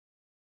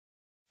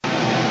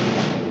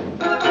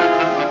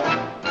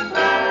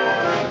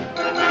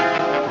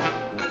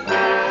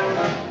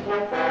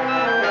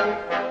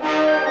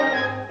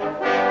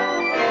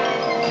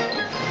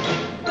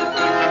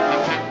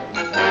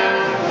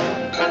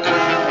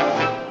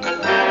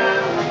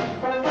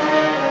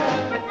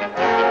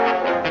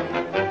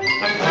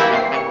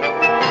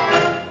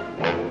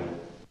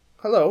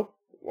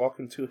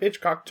welcome to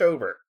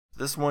Hitchcocktober.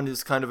 This one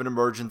is kind of an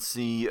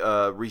emergency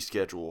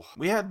reschedule.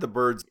 We had The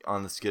Birds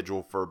on the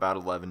schedule for about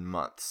 11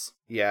 months.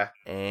 Yeah.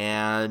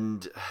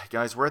 And,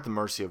 guys, we're at the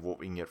mercy of what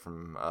we can get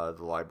from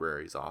the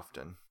libraries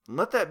often. And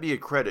let that be a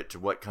credit to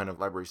what kind of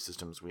library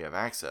systems we have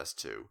access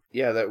to.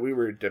 Yeah, that we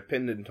were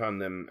dependent on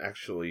them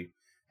actually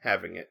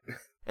having it.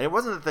 And it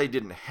wasn't that they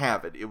didn't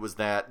have it, it was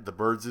that The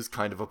Birds is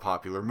kind of a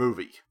popular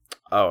movie.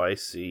 Oh, I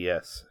see,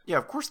 yes. Yeah,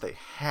 of course they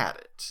had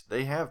it.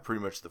 They have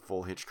pretty much the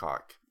full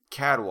Hitchcock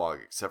catalog,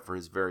 except for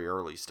his very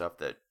early stuff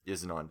that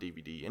isn't on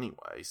DVD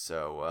anyway,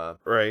 so...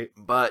 Right.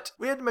 But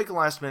we had to make a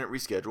last-minute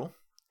reschedule,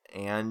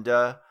 and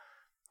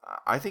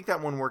I think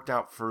that one worked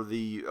out for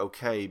the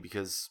okay,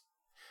 because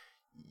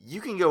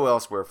you can go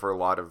elsewhere for a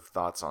lot of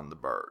thoughts on The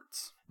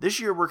Birds. This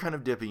year, we're kind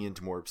of dipping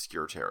into more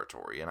obscure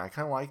territory, and I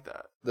kind of like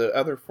that. The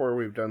other four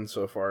we've done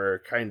so far are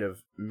kind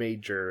of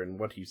major in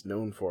what he's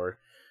known for.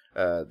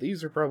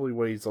 These are probably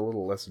what he's a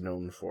little less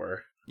known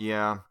for.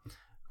 Yeah.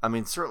 I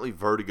mean, certainly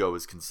Vertigo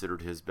is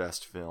considered his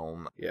best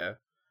film. Yeah.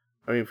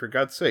 I mean, for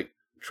God's sake,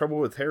 Trouble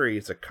with Harry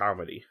is a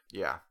comedy.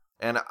 Yeah.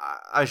 And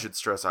I should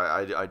stress,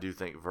 I do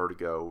think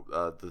Vertigo,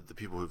 the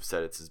people who've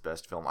said it's his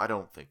best film, I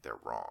don't think they're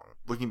wrong.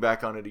 Looking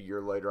back on it a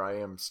year later, I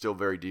am still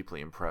very deeply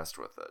impressed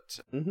with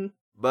it. Mm-hmm.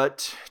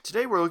 But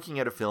today we're looking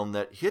at a film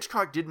that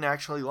Hitchcock didn't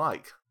actually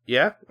like.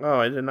 Yeah? Oh,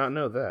 I did not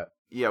know that.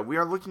 Yeah, we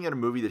are looking at a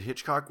movie that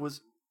Hitchcock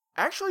was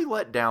actually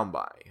let down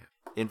by.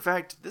 In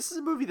fact, this is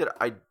a movie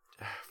that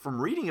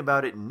from reading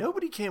about it,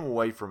 nobody came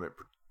away from it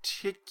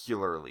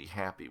particularly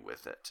happy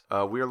with it.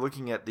 We are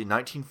looking at the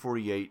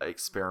 1948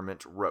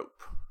 experiment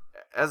Rope.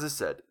 As I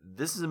said,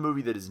 this is a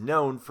movie that is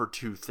known for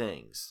two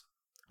things.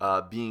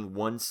 Being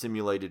one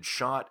simulated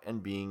shot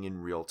and being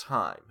in real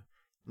time.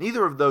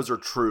 Neither of those are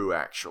true,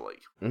 actually.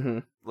 Mm-hmm.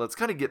 Let's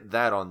kind of get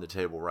that on the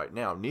table right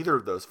now. Neither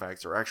of those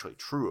facts are actually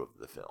true of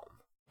the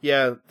film.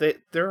 Yeah,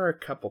 there are a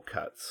couple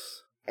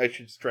cuts. I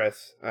should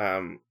stress,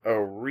 a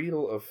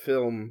reel of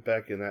film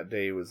back in that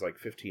day was like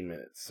 15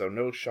 minutes, so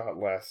no shot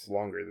lasts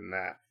longer than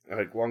that.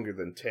 Like, longer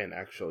than 10,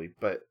 actually.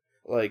 But,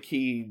 like,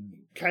 he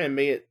kind of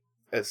made it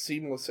as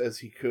seamless as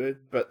he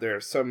could, but there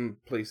are some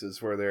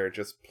places where they're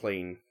just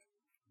plain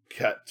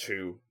cut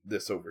to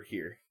this over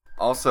here.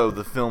 Also,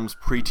 the film's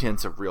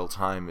pretense of real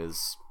time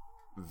is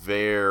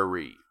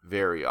very,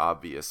 very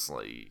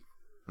obviously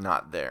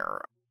not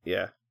there.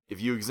 Yeah. If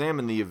you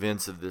examine the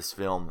events of this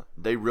film,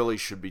 they really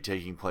should be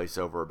taking place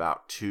over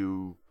about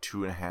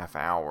 2.5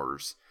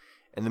 hours,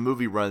 and the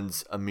movie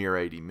runs a mere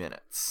 80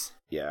 minutes.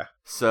 Yeah.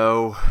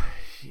 So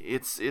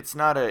it's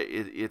not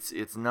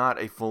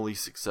a fully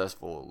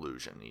successful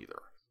illusion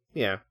either.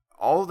 Yeah.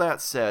 All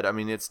that said, I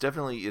mean, it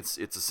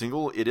is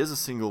a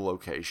single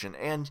location,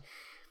 and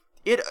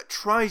it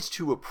tries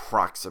to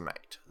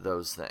approximate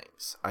those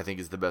things, I think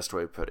is the best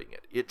way of putting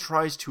it. It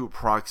tries to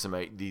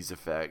approximate these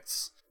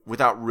effects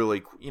without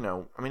really,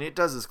 it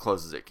does as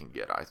close as it can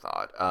get, I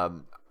thought.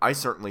 I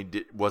certainly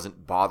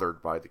wasn't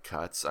bothered by the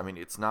cuts. I mean,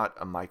 it's not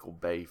a Michael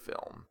Bay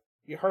film.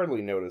 You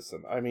hardly notice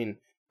them. I mean,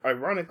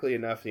 ironically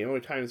enough, the only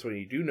times when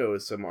you do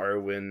notice them are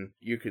when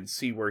you can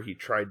see where he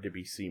tried to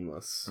be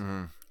seamless.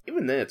 Mm-hmm.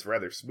 Even then, it's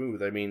rather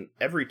smooth. I mean,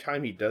 every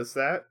time he does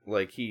that,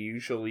 like,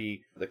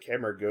 the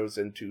camera goes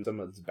into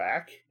someone's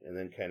back and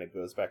then kind of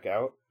goes back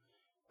out.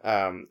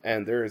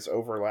 And there's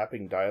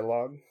overlapping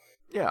dialogue.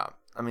 Yeah,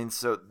 I mean,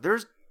 so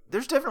there's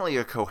definitely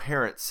a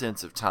coherent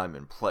sense of time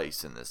and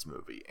place in this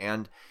movie.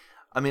 And,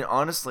 I mean,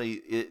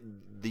 honestly,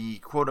 the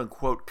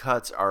quote-unquote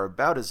cuts are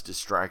about as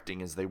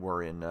distracting as they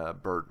were in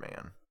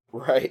Birdman.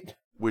 Right.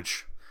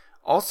 Which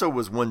also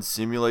was one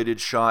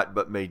simulated shot,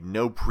 but made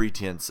no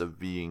pretense of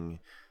being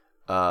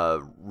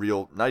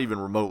real, not even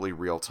remotely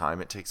real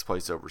time. It takes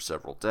place over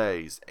several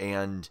days,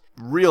 and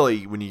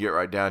really, when you get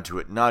right down to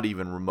it, not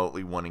even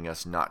remotely wanting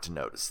us not to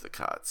notice the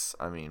cuts.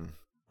 I mean,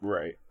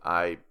 right.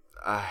 I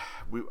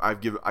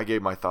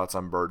gave my thoughts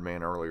on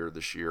Birdman earlier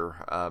this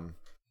year.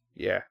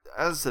 Yeah.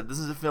 As I said, this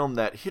is a film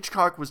that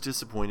Hitchcock was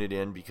disappointed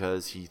in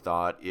because he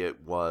thought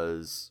it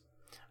was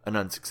an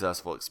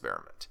unsuccessful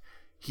experiment.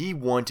 He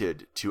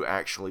wanted to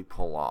actually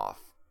pull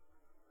off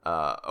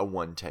a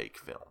one-take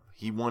film.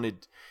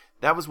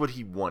 That was what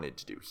he wanted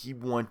to do. He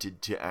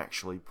wanted to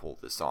actually pull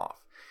this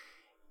off.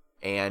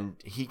 And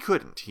he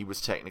couldn't. He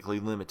was technically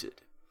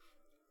limited.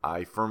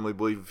 I firmly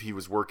believe if he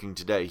was working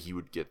today, he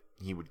would get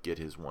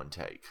his one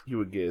take. He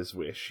would get his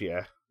wish,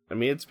 yeah. I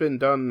mean, it's been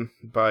done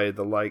by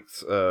the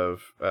likes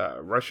of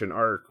Russian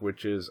Ark,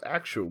 which is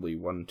actually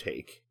one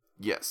take.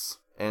 Yes.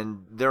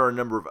 And there are a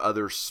number of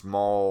other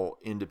small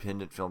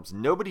independent films.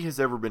 Nobody has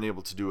ever been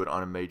able to do it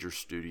on a major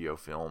studio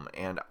film,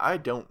 and I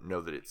don't even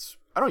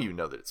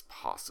know that it's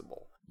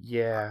possible.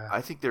 Yeah.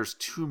 I think there's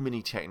too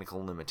many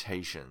technical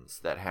limitations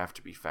that have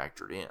to be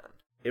factored in.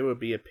 It would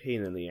be a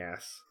pain in the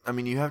ass. I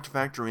mean, you have to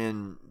factor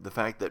in the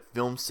fact that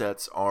film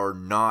sets are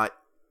not...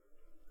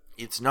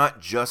 It's not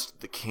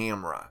just the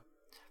camera.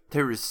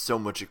 There is so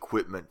much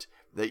equipment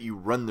that you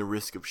run the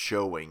risk of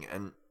showing,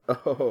 and...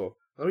 Oh,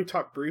 let me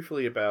talk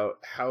briefly about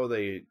how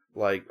they,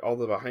 all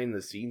the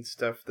behind-the-scenes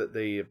stuff that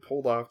they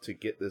pulled off to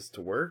get this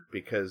to work,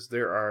 because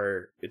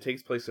it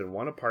takes place in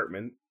one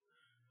apartment.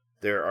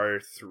 there are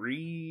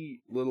 3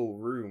 little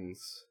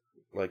rooms.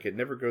 Like, it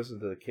never goes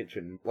into the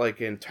kitchen.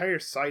 Like, an entire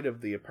side of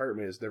the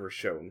apartment is never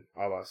shown,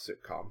 a la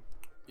sitcom.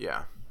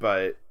 Yeah.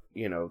 But,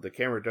 the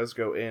camera does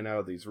go in and out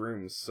of these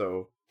rooms,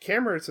 so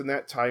cameras in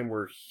that time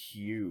were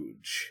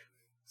huge.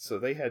 So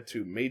they had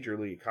to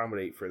majorly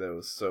accommodate for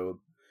those. So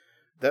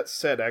that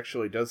set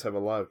actually does have a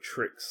lot of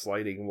tricks,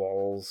 sliding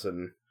walls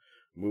and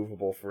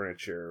movable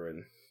furniture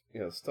and,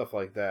 stuff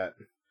like that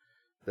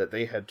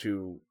they had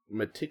to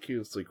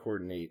meticulously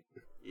coordinate.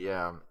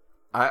 Yeah.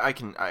 I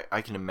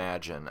can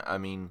imagine. I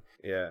mean...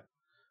 Yeah.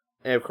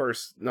 And of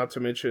course, not to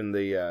mention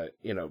the,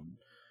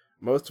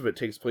 most of it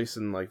takes place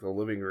in, like, the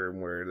living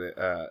room where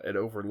it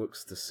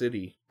overlooks the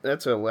city.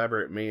 That's an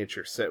elaborate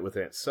miniature set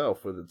within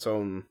itself with its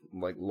own,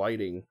 like,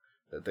 lighting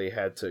that they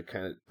had to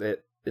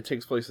it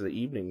takes place in the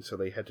evening, so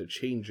they had to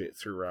change it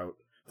throughout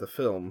the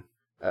film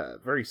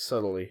very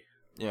subtly.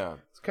 Yeah.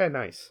 It's kind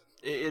of nice.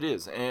 It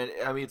is. And,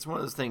 I mean, it's one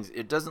of those things,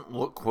 it doesn't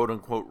look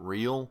quote-unquote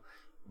real,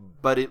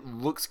 but it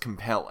looks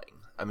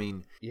compelling. I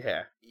mean...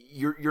 Yeah.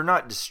 You're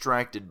not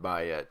distracted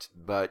by it,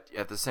 but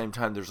at the same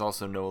time, there's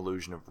also no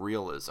illusion of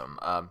realism.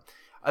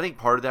 I think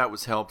part of that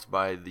was helped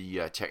by the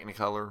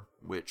Technicolor,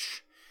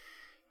 which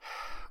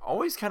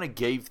always kind of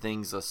gave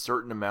things a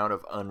certain amount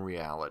of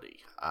unreality.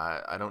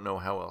 I don't know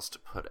how else to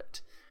put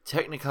it.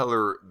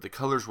 Technicolor, the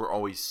colors were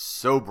always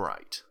so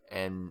bright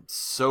and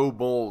so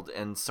bold,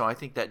 and so I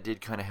think that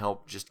did kind of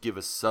help just give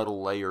a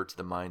subtle layer to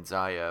the mind's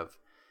eye of,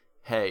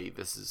 hey,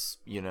 this is,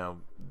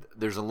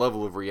 there's a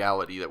level of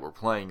reality that we're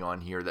playing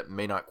on here that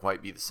may not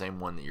quite be the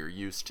same one that you're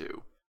used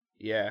to.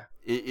 Yeah.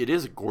 It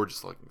is a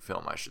gorgeous looking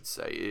film, I should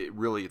say.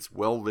 It's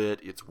well lit,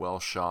 it's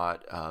well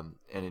shot,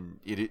 and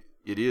it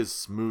is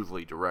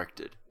smoothly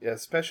directed. Yeah,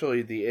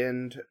 especially the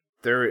end.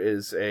 There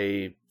is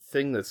a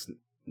thing that's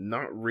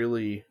not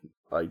really,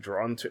 like,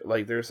 drawn to,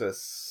 like, there's a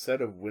set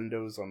of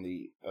windows on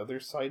the other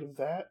side of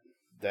that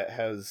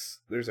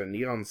there's a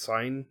neon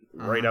sign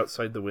right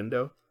outside the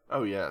window.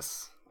 Oh,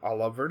 yes. A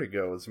la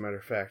Vertigo, as a matter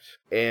of fact.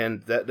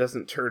 And that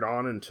doesn't turn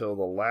on until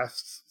the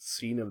last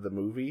scene of the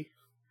movie,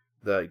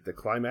 the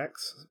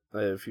climax,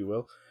 if you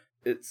will.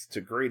 It's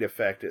to great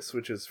effect. It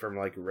switches from,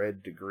 like,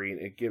 red to green.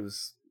 It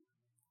gives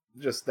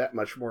just that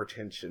much more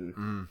tension.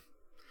 Mm.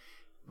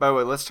 By the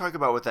way, let's talk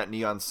about what that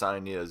neon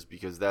sign is,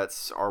 because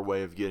that's our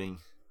way of getting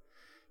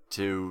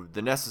to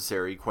the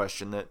necessary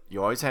question that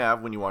you always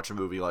have when you watch a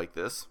movie like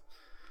this.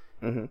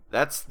 Mm-hmm.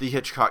 That's the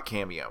Hitchcock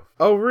cameo.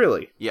 Oh,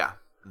 really? Yeah.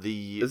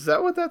 Is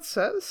that what that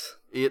says?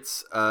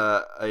 It's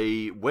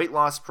a weight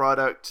loss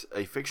product,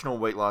 a fictional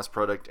weight loss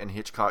product, and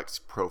Hitchcock's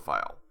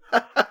profile.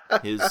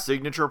 His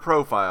signature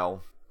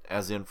profile,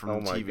 as in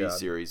from the TV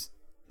series,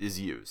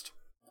 is used.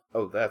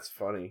 Oh, that's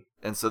funny.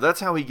 And so that's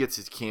how he gets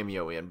his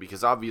cameo in,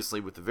 because obviously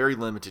with the very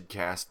limited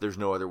cast, there's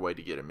no other way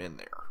to get him in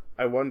there.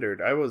 I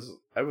wondered. I was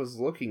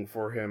looking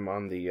for him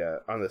on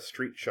the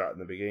street shot in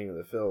the beginning of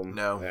the film.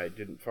 No, and I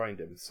didn't find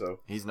him.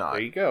 So he's not.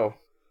 There you go.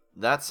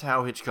 That's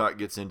how Hitchcock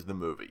gets into the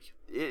movie.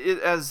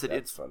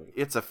 It's funny.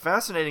 It's a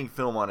fascinating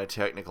film on a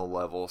technical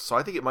level, so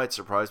I think it might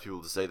surprise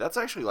people to say that's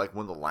actually like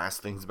one of the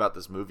last things about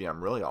this movie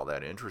I'm really all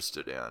that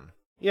interested in.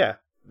 Yeah.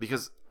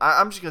 Because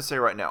I'm just going to say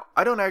right now,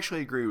 I don't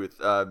actually agree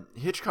with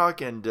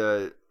Hitchcock,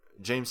 and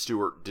James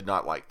Stewart did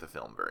not like the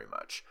film very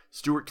much.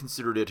 Stewart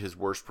considered it his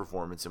worst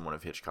performance in one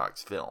of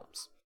Hitchcock's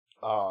films.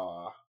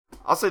 I'll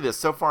say this,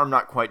 so far I'm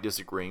not quite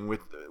disagreeing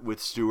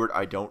with Stewart.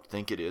 I don't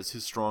think it is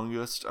his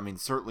strongest. I mean,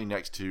 certainly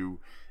next to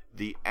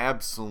the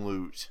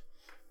absolute...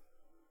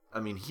 I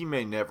mean, he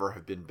may never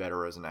have been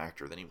better as an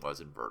actor than he was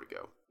in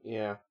Vertigo.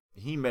 Yeah.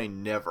 He may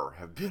never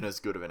have been as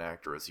good of an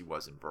actor as he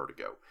was in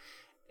Vertigo.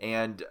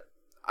 And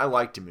I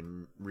liked him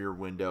in Rear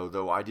Window,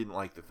 though I didn't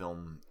like the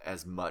film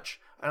as much.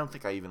 I don't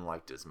think I even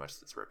liked it as much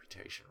as its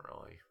reputation,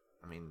 really.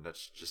 I mean,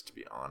 that's just to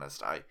be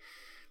honest.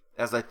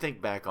 As I think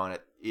back on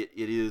it, it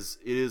is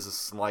a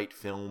slight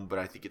film, but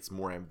I think it's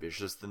more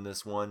ambitious than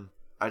this one.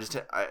 It's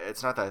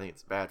not that I think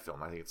it's a bad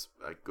film. I think it's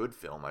a good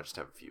film. I just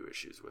have a few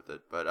issues with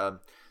it.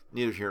 But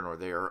neither here nor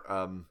there.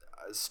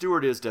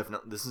 Stewart is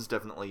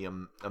definitely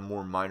a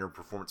more minor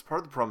performance.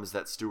 Part of the problem is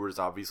that Stewart is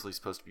obviously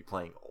supposed to be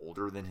playing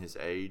older than his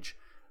age.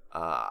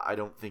 I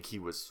don't think he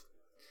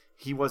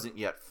wasn't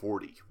yet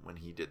 40 when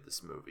he did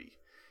this movie.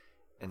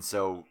 And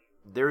so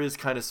there is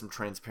kind of some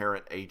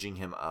transparent aging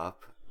him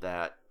up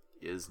that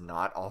is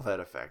not all that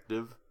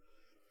effective.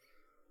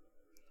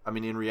 I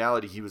mean, in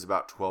reality, he was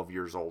about 12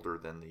 years older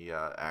than the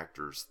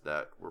actors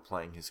that were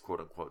playing his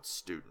quote-unquote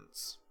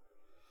students.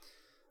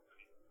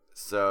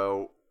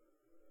 So,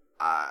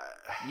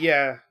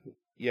 yeah,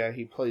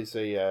 he plays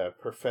a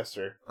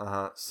professor.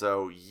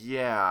 So,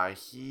 yeah,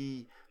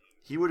 he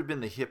would have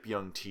been the hip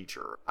young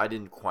teacher. I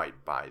didn't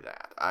quite buy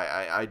that.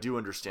 I do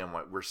understand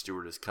where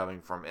Stewart is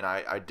coming from, and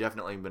I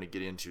definitely am going to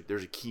get into...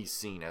 There's a key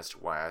scene as to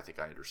why I think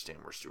I understand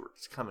where Stewart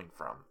is coming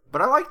from.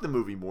 But I like the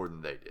movie more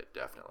than they did,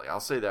 definitely. I'll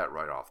say that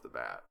right off the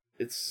bat.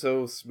 It's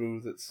so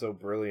smooth, it's so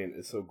brilliant,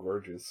 it's so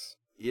gorgeous.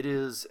 It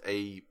is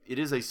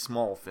a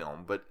small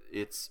film, but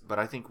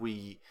I think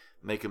we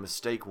make a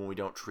mistake when we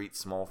don't treat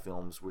small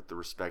films with the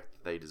respect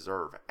that they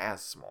deserve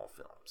as small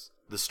films.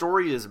 The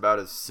story is about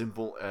as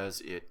simple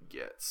as it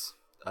gets.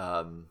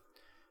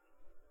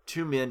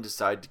 Two men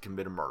decide to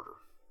commit a murder,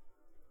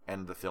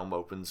 and the film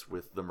opens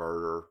with the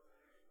murder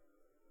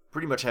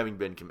pretty much having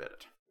been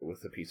committed.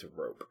 With a piece of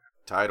rope.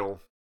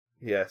 Title.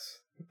 Yes.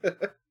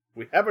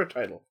 We have our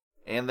title.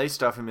 And they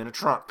stuff him in a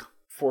trunk.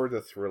 For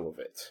the thrill of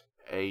it.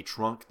 A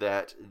trunk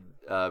that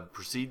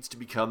proceeds to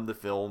become the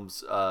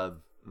film's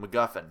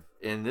MacGuffin.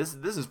 And this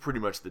is pretty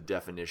much the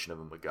definition of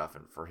a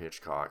MacGuffin for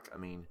Hitchcock. I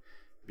mean,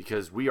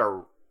 because we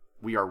are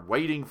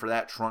waiting for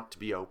that trunk to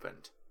be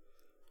opened.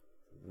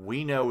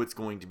 We know it's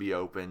going to be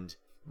opened,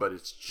 but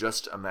it's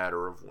just a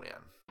matter of when.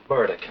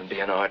 Murder can be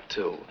an art,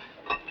 too.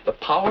 The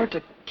power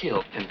to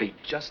kill can be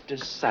just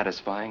as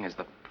satisfying as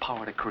the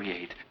power to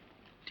create.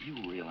 Do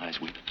you realize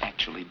we've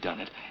actually done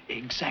it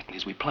exactly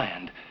as we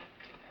planned?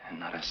 And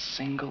not a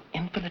single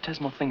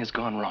infinitesimal thing has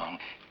gone wrong.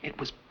 It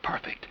was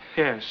perfect.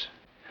 Yes.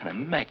 An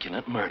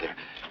immaculate murder.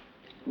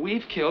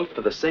 We've killed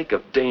for the sake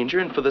of danger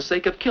and for the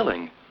sake of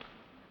killing.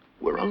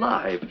 We're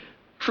alive.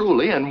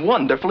 Truly and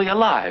wonderfully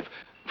alive.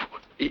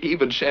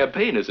 Even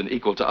champagne isn't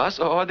equal to us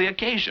or the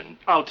occasion.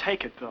 I'll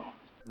take it, though.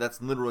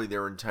 That's literally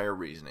their entire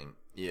reasoning,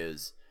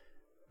 is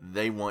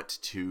they want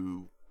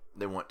to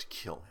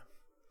kill him.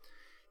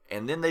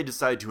 And then they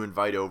decide to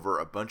invite over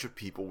a bunch of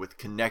people with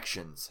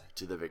connections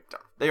to the victim.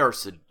 They are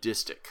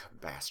sadistic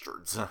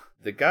bastards.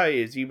 The guy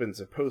is even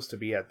supposed to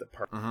be at the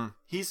party. Mm-hmm.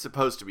 He's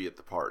supposed to be at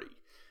the party.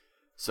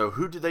 So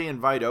who do they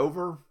invite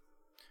over?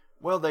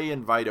 Well, they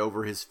invite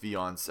over his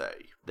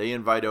fiancée. They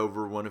invite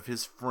over one of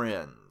his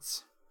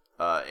friends.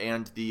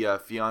 And the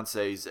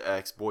fiancé's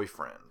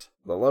ex-boyfriend.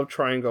 The love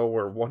triangle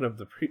where one of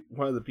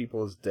the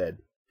people is dead.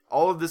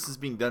 All of this is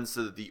being done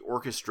so that the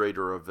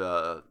orchestrator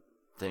of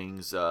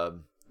things,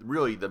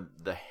 really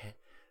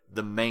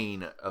the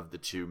main of the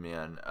two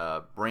men,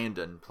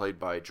 Brandon, played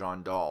by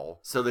John Dahl,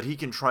 so that he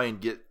can try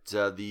and get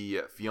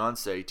the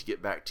fiancée to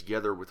get back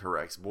together with her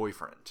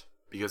ex-boyfriend.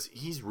 Because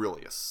he's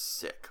really a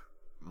sick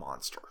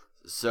monster.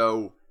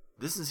 So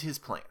this is his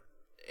plan.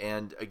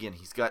 And again,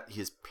 he's got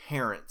his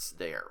parents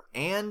there.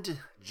 And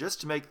just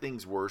to make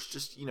things worse,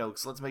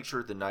 so let's make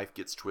sure the knife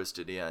gets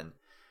twisted in.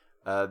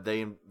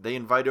 They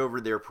invite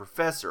over their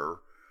professor,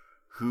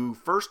 who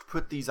first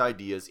put these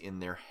ideas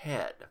in their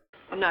head.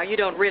 Well, now, you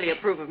don't really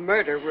approve of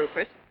murder,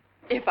 Rupert,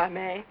 if I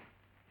may.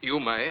 You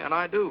may, and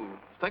I do.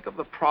 Think of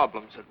the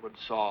problems it would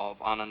solve.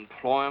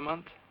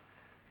 Unemployment,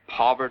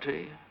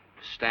 poverty,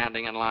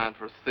 standing in line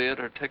for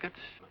theater tickets.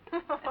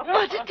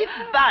 What a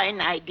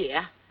divine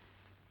idea.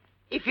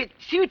 If it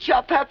suits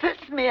your purpose,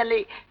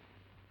 merely.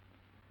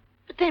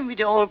 But then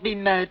we'd all be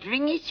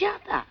murdering each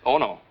other. Oh,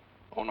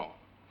 no.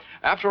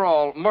 After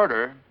all,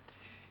 murder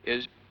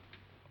is,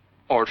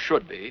 or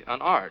should be, an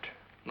art.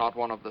 Not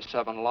one of the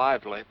seven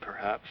lively,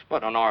 perhaps,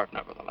 but an art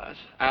nevertheless.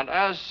 And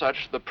as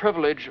such, the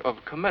privilege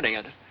of committing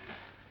it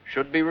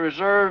should be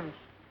reserved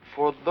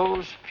for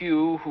those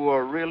few who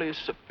are really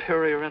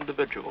superior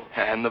individuals.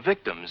 And the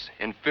victims,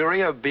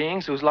 inferior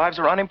beings whose lives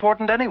are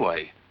unimportant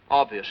anyway.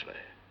 Obviously.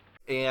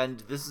 And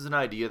this is an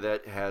idea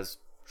that has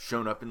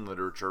shown up in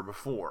literature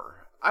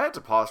before. I had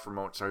to pause for a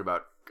moment to talk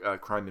about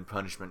Crime and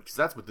Punishment, because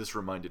that's what this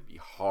reminded me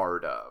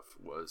hard of,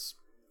 was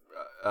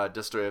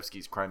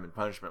Dostoevsky's Crime and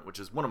Punishment, which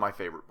is one of my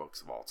favorite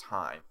books of all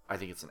time. I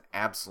think it's an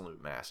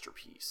absolute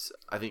masterpiece.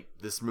 I think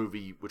this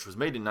movie, which was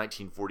made in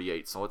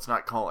 1948, so let's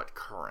not call it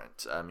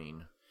current. I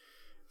mean,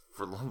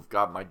 for the love of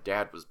God, my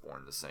dad was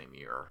born the same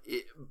year.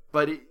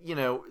 But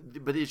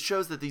it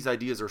shows that these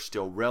ideas are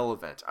still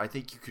relevant. I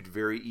think you could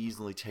very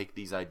easily take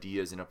these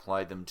ideas and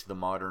apply them to the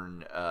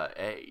modern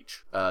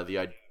age.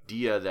 The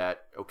idea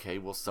that, okay,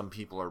 well, some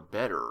people are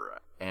better.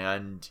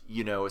 And,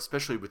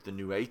 especially with the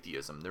new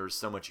atheism, there's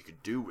so much you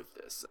could do with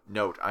this.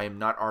 Note, I am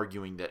not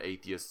arguing that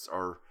atheists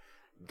are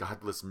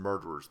godless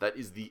murderers. That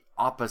is the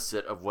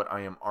opposite of what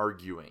I am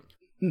arguing.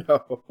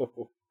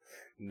 No.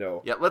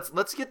 Yeah,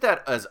 let's get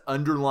that as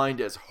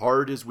underlined as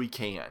hard as we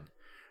can.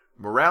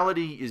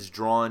 Morality is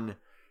drawn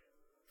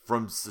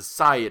from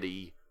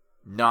society,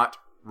 not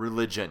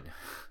religion.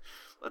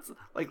 Let's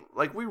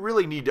we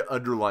really need to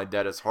underline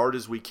that as hard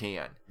as we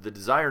can. The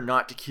desire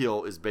not to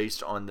kill is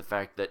based on the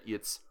fact that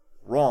it's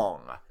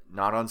wrong,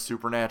 not on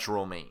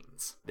supernatural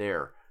means.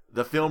 There.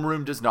 The film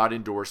room does not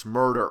endorse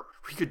murder.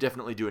 We could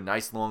definitely do a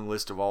nice long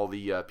list of all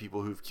the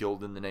people who've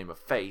killed in the name of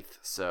faith.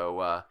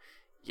 So,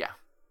 yeah.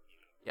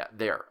 Yeah,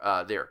 there.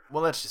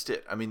 Well, that's just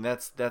it. I mean,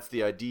 that's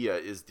the idea,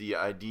 is the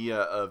idea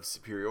of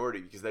superiority,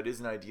 because that is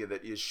an idea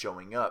that is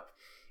showing up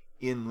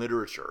in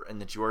literature,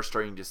 and that you are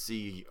starting to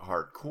see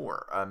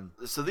hardcore.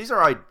 So this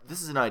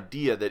is an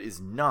idea that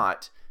is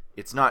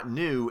it's not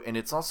new, and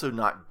it's also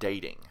not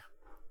dating,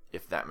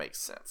 if that makes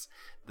sense.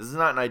 This is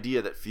not an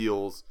idea that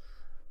feels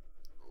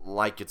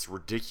like it's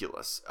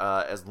ridiculous.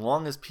 As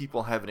long as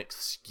people have an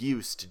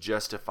excuse to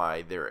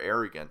justify their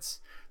arrogance,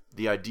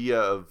 the idea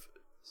of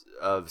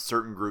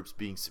certain groups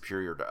being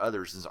superior to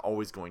others is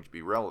always going to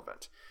be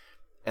relevant.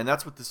 And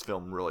that's what this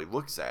film really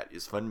looks at,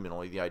 is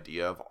fundamentally the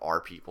idea of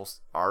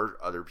are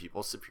other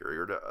people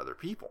superior to other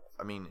people?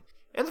 I mean,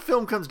 and the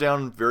film comes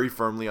down very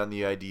firmly on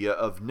the idea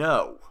of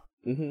no.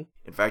 Mm-hmm.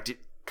 In fact,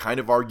 kind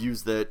of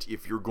argues that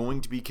if you're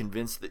going to be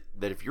convinced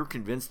that if you're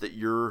convinced that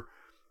you're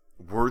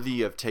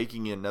worthy of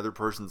taking another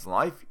person's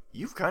life,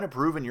 you've kind of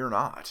proven you're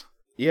not.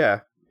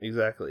 Yeah,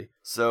 exactly.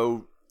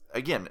 So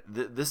again,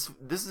 this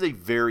is a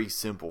very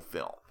simple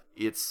film.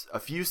 It's a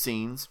few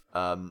scenes,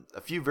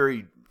 a few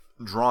very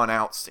drawn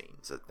out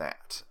scenes at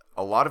that.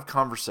 A lot of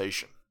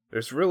conversation.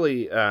 There's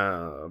really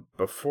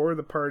before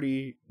the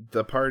party,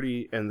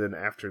 and then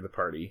after the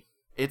party.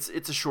 It's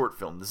a short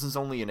film. This is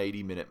only an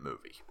 80-minute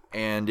movie,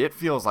 and it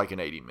feels like an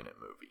 80-minute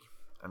movie.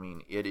 I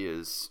mean, it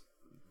is.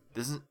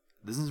 This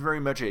is very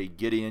much a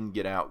get in,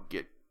 get out,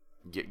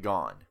 get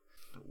gone.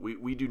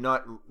 We do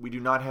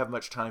not have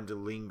much time to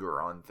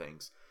linger on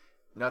things.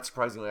 Not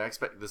surprisingly, I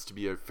expect this to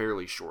be a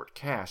fairly short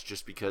cast,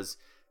 just because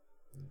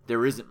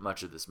there isn't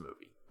much of this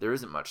movie. There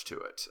isn't much to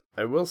it.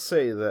 I will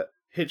say that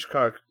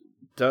Hitchcock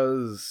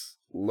does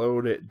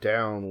load it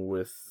down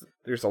with.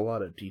 There's a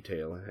lot of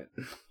detail in it.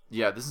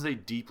 Yeah, this is a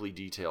deeply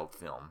detailed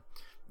film.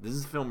 This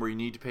is a film where you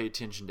need to pay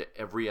attention to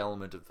every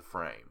element of the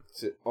frame.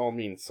 It all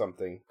means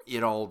something.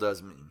 It all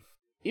does mean.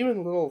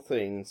 Even little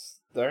things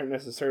that aren't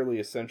necessarily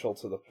essential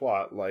to the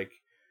plot, like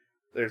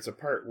there's a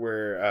part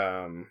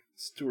where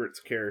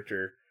Stewart's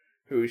character,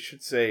 who we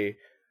should say,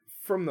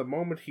 from the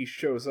moment he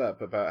shows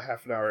up, about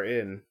half an hour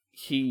in,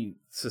 he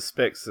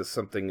suspects that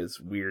something is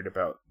weird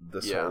about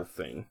this whole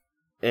thing.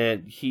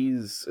 And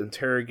he's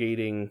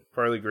interrogating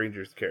Farley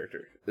Granger's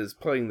character. Is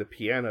playing the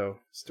piano.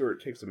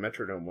 Stewart takes a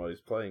metronome while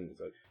he's playing. He's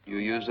like, You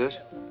use this?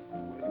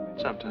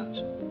 Sometimes.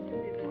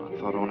 I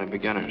thought only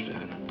beginners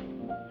did.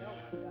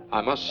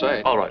 I must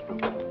say... All right,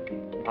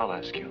 I'll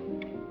ask you.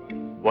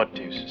 What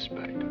do you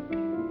suspect?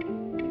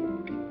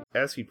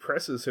 as he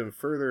presses him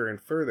further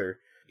and further,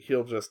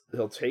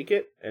 he'll take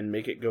it and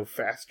make it go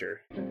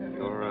faster.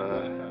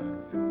 You're,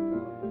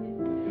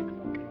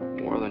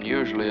 more than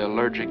usually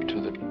allergic to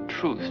the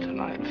truth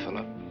tonight,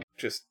 Philip.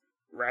 Just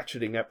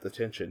ratcheting up the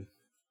tension.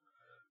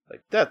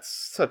 Like, that's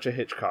such a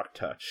Hitchcock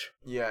touch.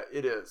 Yeah,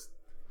 it is.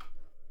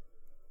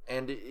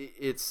 And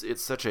it's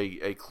such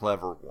a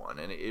clever one,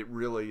 and it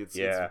really it's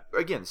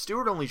again,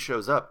 Stewart only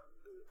shows up.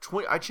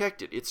 I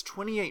checked it. It's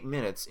 28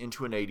 minutes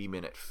into an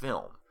 80-minute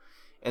film,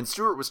 and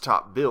Stewart was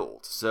top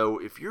billed. So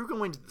if you're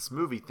going to this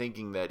movie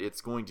thinking that it's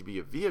going to be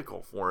a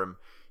vehicle for him,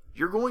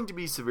 you're going to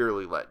be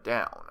severely let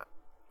down.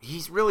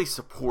 He's really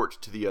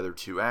support to the other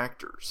two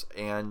actors,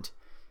 and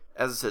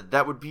as I said,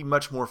 that would be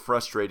much more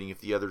frustrating if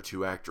the other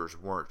two actors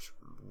weren't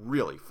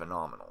really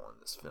phenomenal in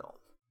this film.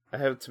 I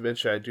have to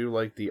mention, I do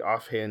like the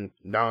offhand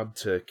nod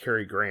to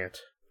Cary Grant.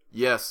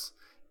 Yes.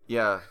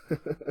 Yeah.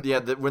 Yeah,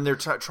 when they're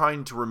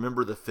trying to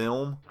remember the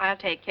film. I'll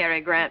take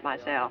Cary Grant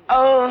myself.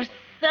 Oh,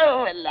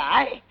 so will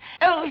I.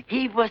 Oh,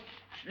 he was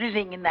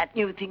thrilling in that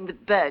new thing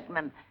with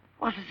Bergman.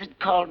 What is it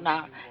called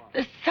now?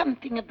 The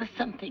something of the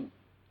something.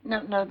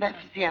 No, that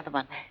was the other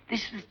one.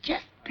 This was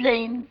just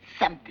plain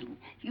something.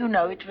 You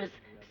know, it was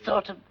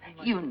sort of,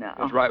 you know.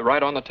 It was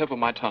right on the tip of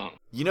my tongue.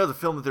 You know the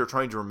film that they're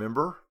trying to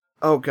remember?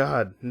 Oh,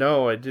 God.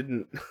 No, I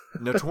didn't.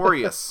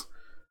 Notorious.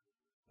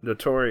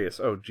 Notorious.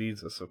 Oh,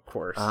 Jesus, of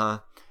course.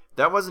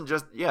 That wasn't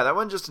just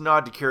a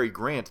nod to Cary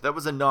Grant. That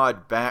was a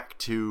nod back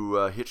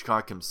to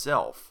Hitchcock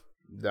himself.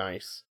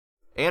 Nice.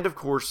 And, of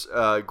course,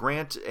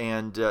 Grant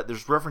and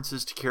there's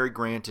references to Cary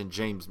Grant and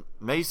James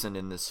Mason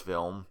in this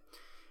film.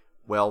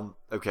 Well,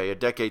 okay, a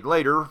decade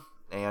later,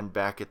 and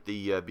back at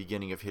the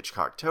beginning of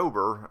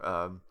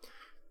Hitchcocktober,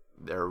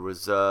 there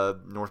was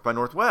North by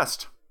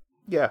Northwest.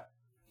 Yeah.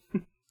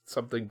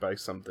 Something by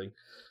something.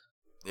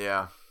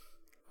 Yeah.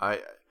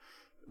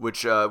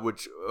 Which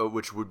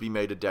would be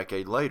made a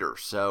decade later.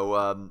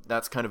 So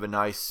that's kind of a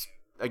nice.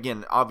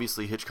 Again,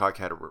 obviously Hitchcock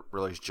had a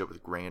relationship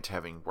with Grant,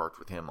 having worked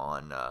with him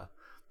on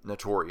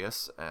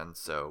Notorious, and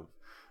so,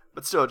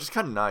 but still, just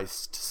kind of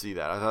nice to see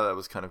that. I thought that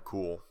was kind of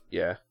cool.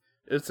 Yeah,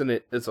 it's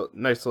a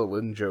nice little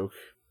in joke.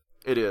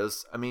 It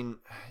is. I mean,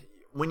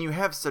 when you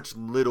have such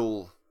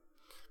little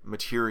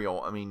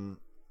material, I mean,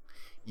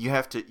 you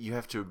have to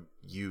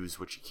use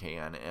what you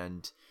can,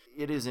 and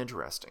it is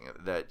interesting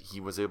that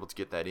he was able to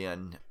get that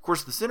in. Of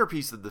course, the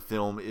centerpiece of the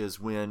film is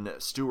when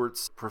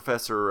Stewart's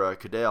Professor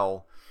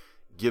Cadell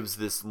gives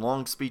this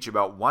long speech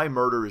about why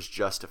murder is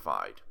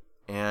justified.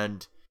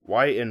 And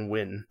why and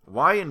when.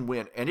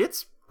 And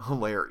it's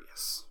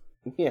hilarious.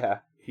 Yeah,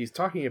 he's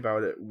talking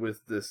about it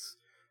with this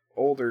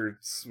older,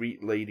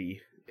 sweet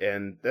lady,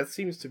 and that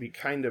seems to be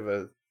kind of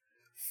a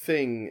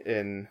thing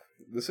in...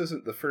 This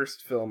isn't the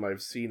first film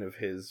I've seen of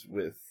his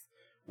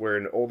where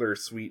an older,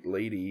 sweet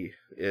lady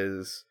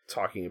is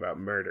talking about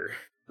murder.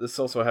 This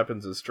also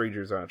happens in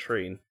Strangers on a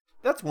Train.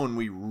 That's one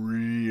we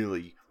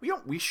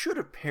should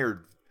have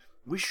paired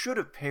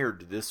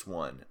this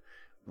one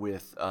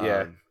with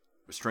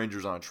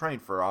Strangers on a Train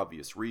for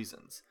obvious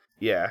reasons.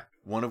 Yeah.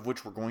 One of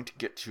which we're going to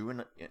get to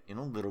in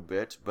a little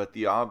bit, but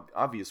the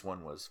obvious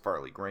one was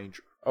Farley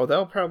Granger. Oh,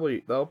 they'll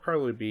probably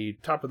be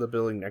top of the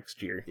billing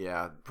next year.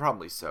 Yeah,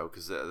 probably so,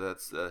 because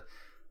that's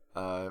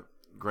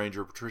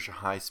Granger, Patricia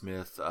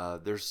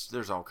Highsmith.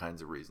 There's all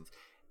kinds of reasons,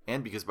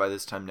 and because by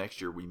this time next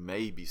year we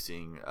may be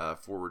seeing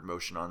forward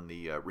motion on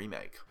the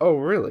remake. Oh,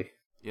 really?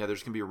 Yeah,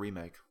 there's gonna be a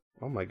remake.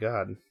 Oh my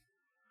god.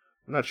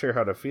 I'm not sure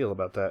how to feel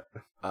about that.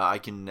 I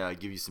can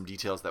give you some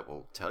details that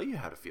will tell you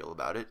how to feel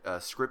about it.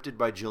 Scripted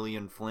by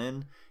Gillian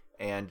Flynn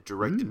and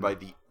directed by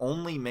the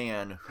only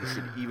man who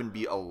should even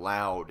be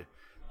allowed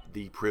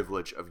the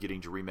privilege of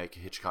getting to remake a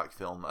Hitchcock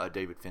film,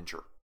 David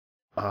Fincher.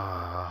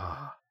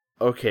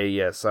 Okay,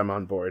 yes, I'm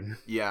on board.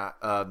 Yeah,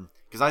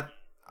 because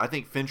I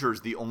think Fincher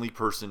is the only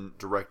person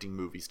directing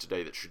movies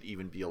today that should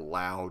even be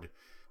allowed.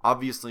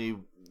 Obviously,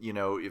 you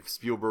know, if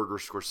Spielberg or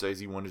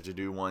Scorsese wanted to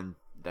do one,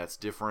 that's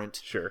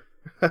different. Sure.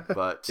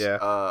 But yeah.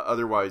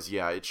 Otherwise,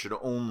 yeah, it should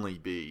only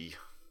be...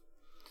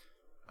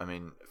 I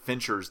mean,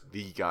 Fincher's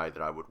the guy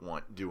that I would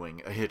want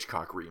doing a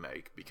Hitchcock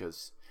remake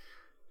because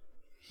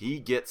he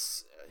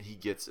gets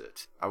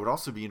it. I would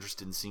also be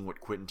interested in seeing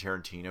what Quentin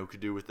Tarantino could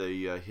do with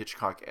a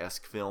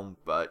Hitchcock-esque film,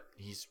 but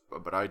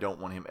I don't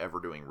want him ever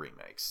doing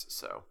remakes.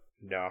 So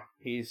no,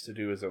 he needs to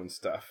do his own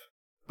stuff.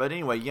 But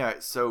anyway, yeah.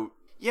 So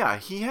yeah,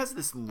 he has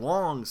this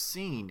long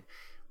scene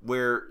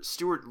where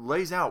Stewart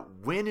lays out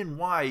when and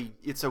why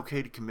it's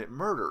okay to commit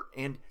murder,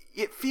 and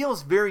it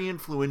feels very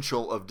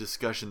influential of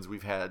discussions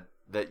we've had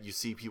that you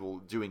see people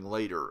doing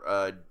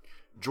later.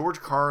 George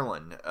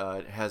Carlin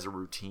has a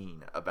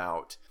routine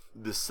about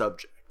this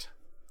subject,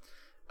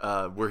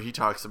 where he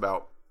talks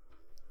about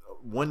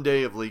one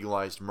day of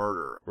legalized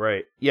murder.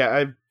 Right. Yeah,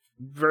 I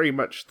very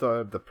much thought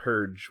of The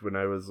Purge when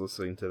I was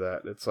listening to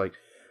that. It's like,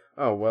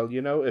 oh, well,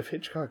 you know, if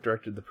Hitchcock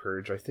directed The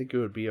Purge, I think it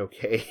would be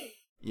okay.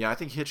 Yeah, I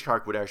think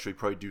Hitchcock would actually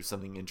probably do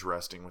something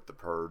interesting with The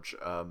Purge.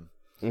 Oh,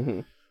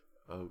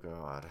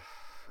 God.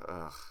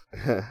 Ugh.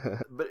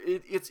 But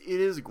it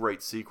is a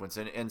great sequence,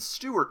 and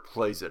Stewart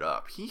plays it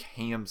up. He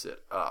hams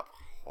it up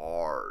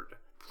hard,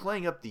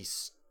 playing up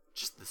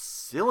just the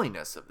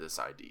silliness of this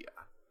idea.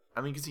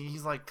 I mean, because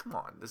he's like, come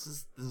on, this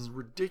is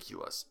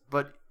ridiculous,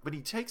 but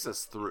he takes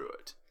us through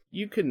it.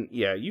 You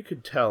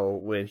could tell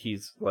when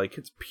he's like,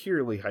 it's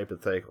purely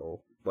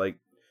hypothetical. Like,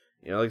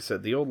 you know, like I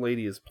said, the old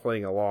lady is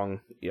playing along,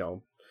 you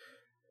know,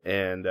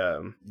 and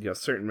you know,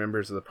 certain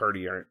members of the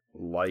party aren't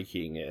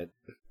liking it.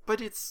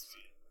 But it's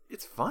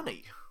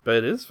funny. But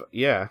it is,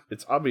 yeah.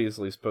 It's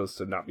obviously supposed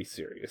to not be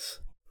serious.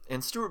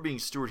 And Stewart being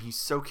Stewart, he's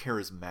so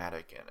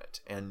charismatic in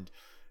it, and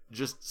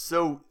just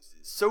so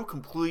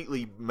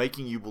completely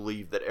making you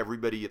believe that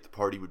everybody at the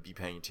party would be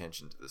paying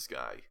attention to this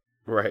guy.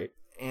 Right.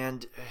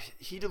 And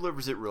he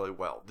delivers it really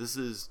well. This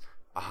is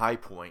a high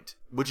point,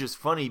 which is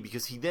funny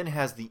because he then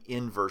has the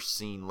inverse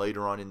scene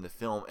later on in the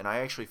film, and I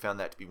actually found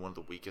that to be one of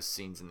the weakest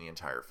scenes in the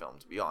entire film,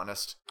 to be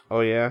honest. Oh,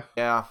 yeah?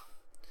 Yeah.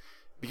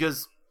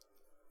 Because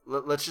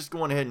let's just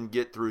go on ahead and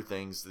get through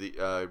things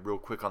real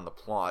quick on the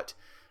plot.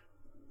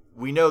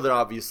 We know that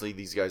obviously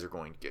these guys are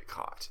going to get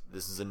caught.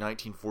 This is a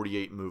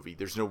 1948 movie.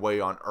 There's no way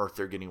on earth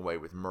they're getting away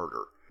with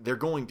murder. They're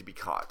going to be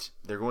caught.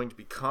 They're going to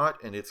be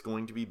caught, and it's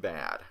going to be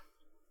bad.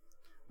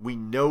 We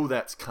know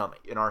that's coming.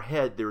 In our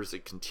head, there is a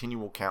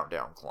continual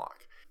countdown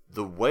clock.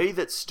 The way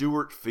that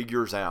Stewart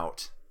figures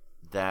out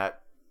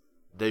that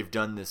they've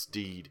done this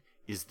deed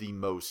is the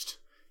most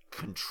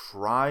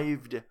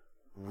contrived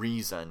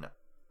reason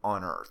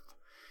on earth.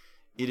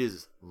 It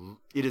is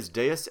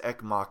Deus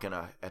Ex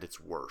Machina at its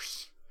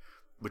worst,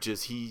 which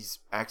is he's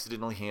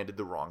accidentally handed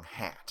the wrong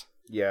hat.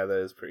 Yeah, that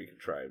is pretty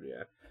contrived,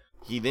 yeah.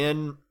 He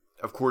then,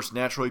 of course,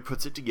 naturally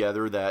puts it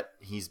together that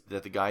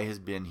the guy has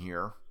been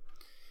here.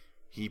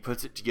 He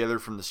puts it together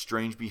from the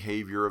strange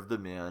behavior of the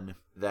men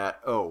that,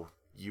 oh,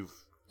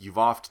 you've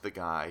offed the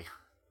guy.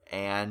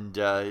 And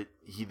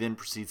he then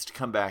proceeds to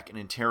come back and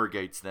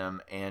interrogates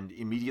them and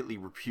immediately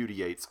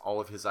repudiates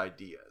all of his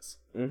ideas.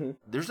 Mm-hmm.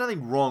 There's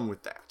nothing wrong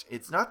with that.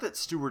 It's not that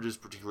Stewart is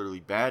particularly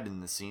bad in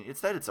the scene.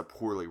 It's that it's a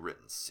poorly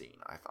written scene,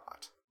 I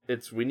thought.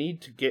 We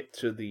need to get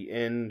to the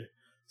end,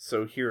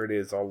 so here it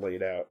is all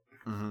laid out.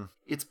 Mm-hmm.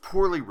 It's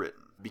poorly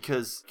written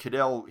because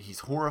Cadell, he's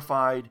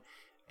horrified.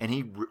 And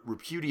he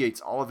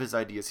repudiates all of his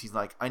ideas. He's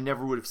like, I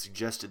never would have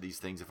suggested these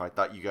things if I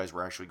thought you guys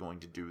were actually going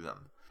to do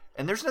them.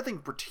 And there's nothing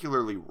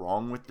particularly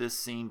wrong with this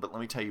scene, but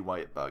let me tell you why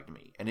it bugged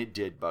me. And it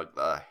did bug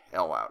the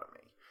hell out of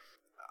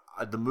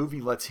me. The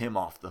movie lets him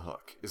off the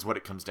hook, is what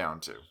it comes down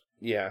to.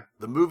 Yeah.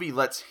 The movie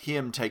lets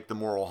him take the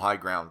moral high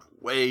ground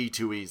way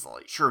too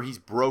easily. Sure, he's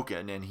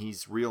broken, and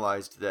he's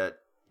realized that,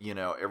 you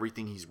know,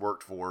 everything he's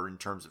worked for in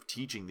terms of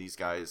teaching these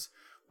guys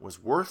was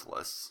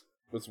worthless.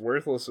 Was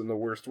worthless in the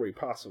worst way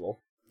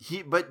possible.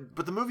 But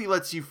the movie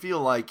lets you feel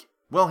like,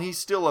 well, he's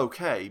still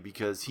okay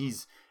because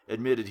he's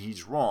admitted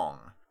he's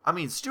wrong. I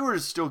mean, Stewart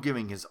is still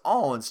giving his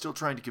all and still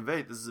trying to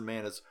convey this is a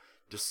man as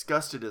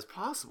disgusted as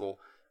possible,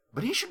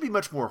 but he should be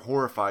much more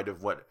horrified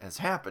of what has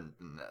happened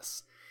in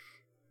this.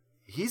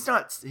 He's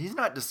not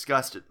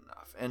disgusted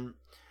enough, and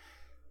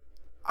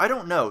I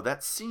don't know,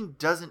 that scene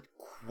doesn't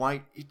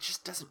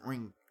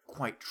ring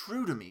quite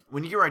true to me.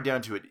 When you get right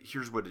down to it,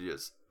 here's what it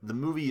is. The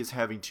movie is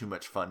having too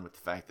much fun with the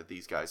fact that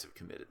these guys have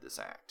committed this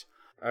act.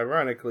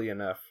 Ironically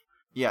enough.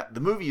 Yeah, the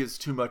movie is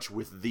too much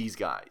with these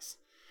guys.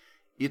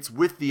 It's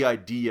with the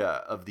idea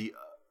of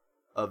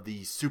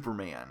the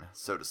Superman,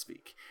 so to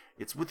speak.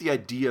 It's with the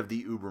idea of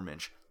the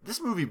Ubermensch. This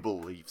movie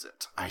believes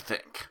it, I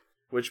think.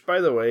 Which, by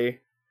the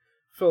way,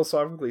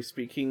 philosophically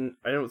speaking,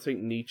 I don't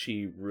think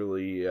Nietzsche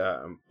really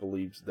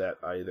believes that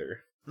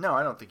either. No,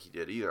 I don't think he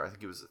did either. I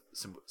think it was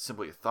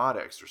simply a thought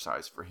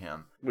exercise for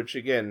him. Which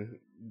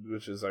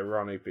is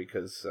ironic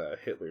because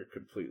Hitler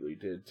completely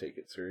did take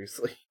it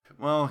seriously.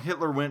 Well,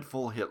 Hitler went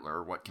full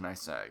Hitler, what can I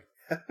say?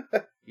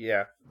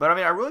 Yeah. But I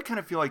mean, I really kind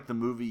of feel like the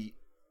movie,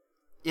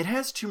 it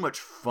has too much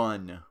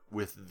fun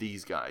with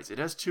these guys. It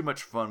has too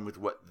much fun with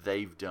what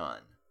they've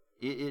done.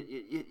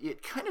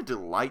 It kind of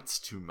delights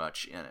too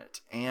much in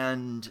it.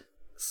 And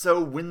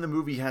so when the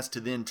movie has to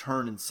then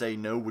turn and say,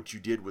 no, what you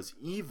did was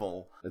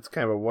evil. It's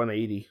kind of a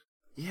 180.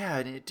 Yeah,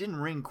 and it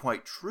didn't ring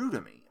quite true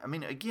to me. I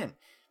mean, again,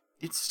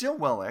 it's still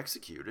well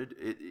executed.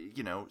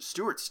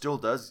 Stewart still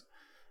does,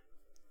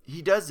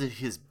 he does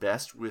his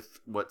best with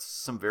what's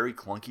some very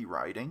clunky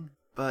writing,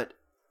 but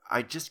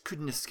I just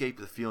couldn't escape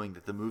the feeling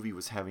that the movie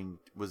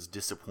was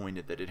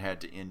disappointed that it had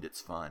to end its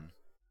fun.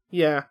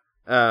 Yeah.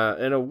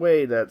 In a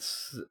way,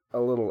 that's a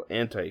little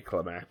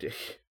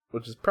anticlimactic,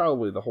 which is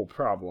probably the whole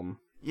problem.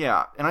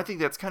 Yeah, and I think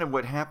that's kind of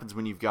what happens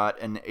when you've got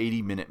an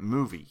 80-minute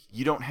movie.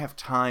 You don't have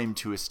time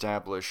to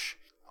establish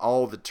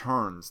all the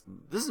turns.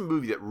 This is a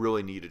movie that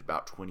really needed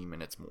about 20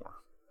 minutes more.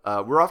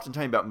 We're often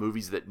talking about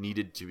movies that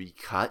needed to be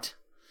cut.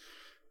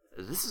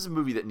 This is a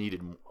movie that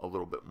needed a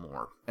little bit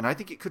more, and I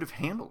think it could have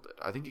handled it.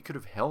 I think it could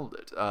have held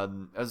it.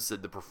 As I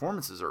said, the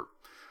performances are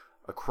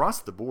across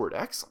the board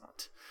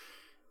excellent.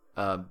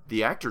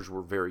 The actors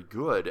were very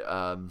good.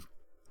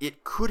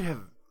 It could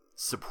have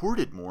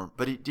supported more,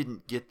 but it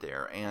didn't get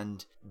there.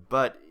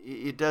 But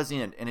it does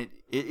end, and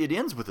it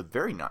ends with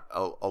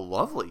a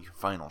lovely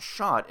final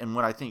shot, and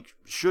what I think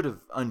should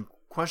have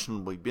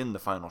unquestionably been the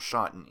final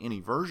shot in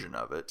any version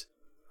of it.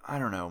 I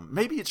don't know.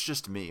 Maybe it's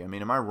just me. I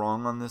mean, am I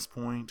wrong on this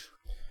point?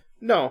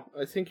 No,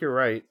 I think you're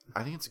right.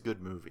 I think it's a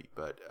good movie,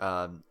 but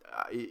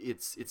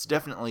it's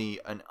definitely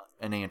an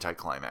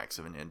anticlimax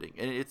of an ending,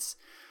 and it's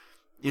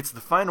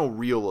the final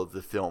reel of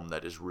the film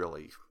that is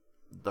really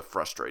the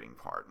frustrating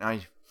part.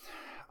 And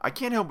I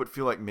can't help but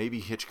feel like maybe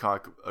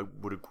Hitchcock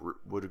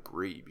would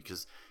agree,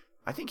 because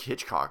I think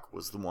Hitchcock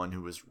was the one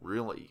who was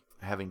really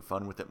having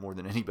fun with it more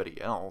than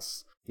anybody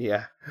else.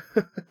 Yeah.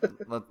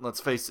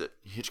 Let's face it,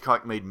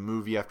 Hitchcock made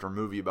movie after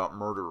movie about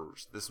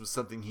murderers. This was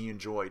something he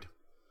enjoyed.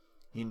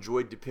 He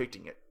enjoyed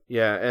depicting it.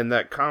 Yeah, and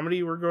that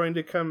comedy we're going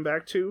to come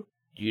back to,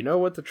 do you know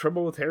what the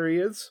trouble with Harry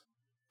is?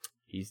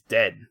 He's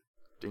dead.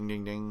 Ding,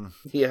 ding, ding.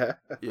 Yeah.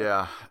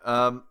 Yeah.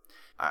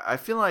 I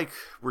feel like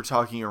we're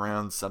talking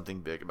around something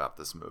big about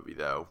this movie,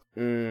 though.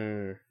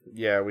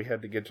 Yeah, we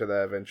had to get to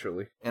that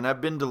eventually. And I've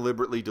been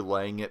deliberately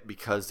delaying it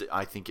because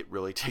I think it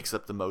really takes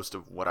up the most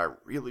of what I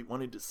really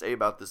wanted to say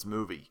about this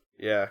movie.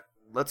 Yeah.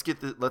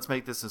 Let's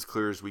make this as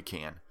clear as we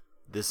can.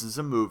 This is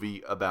a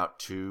movie about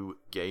two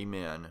gay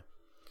men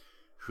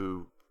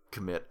who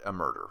commit a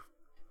murder.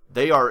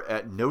 They are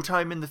at no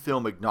time in the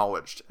film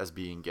acknowledged as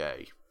being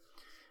gay.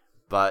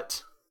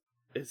 But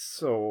it's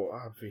so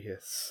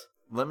obvious.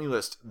 Let me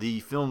list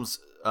the films.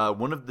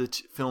 One of the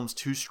film's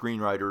two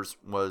screenwriters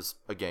was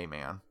a gay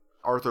man.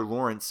 Arthur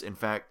Lawrence, in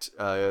fact,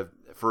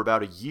 for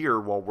about a year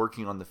while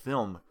working on the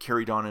film,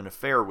 carried on an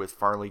affair with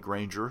Farley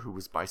Granger, who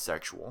was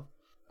bisexual.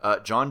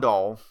 John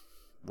Dahl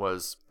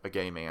was a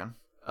gay man.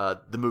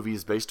 The movie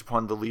is based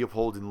upon the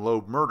Leopold and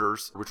Loeb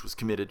murders, which was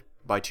committed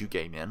by two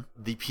gay men.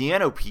 The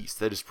piano piece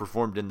that is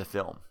performed in the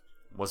film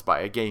was by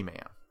a gay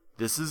man.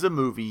 This is a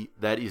movie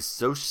that is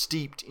so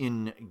steeped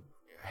in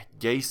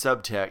gay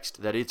subtext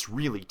that it's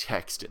really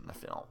text in the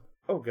film.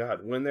 Oh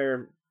God, when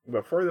they're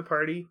before the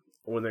party,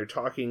 when they're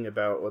talking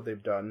about what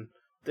they've done,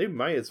 they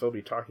might as well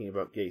be talking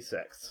about gay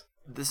sex.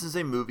 This is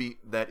a movie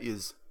that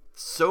is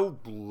so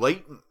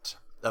blatant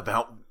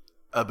about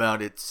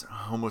its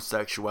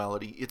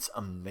homosexuality. It's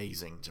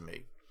amazing to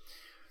me.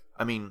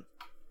 I mean,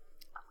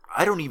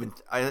 I don't even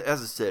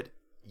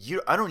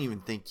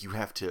think you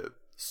have to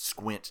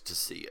squint to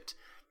see it.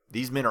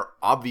 These men are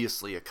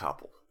obviously a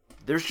couple.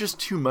 There's just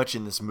too much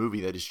in this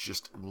movie that is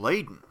just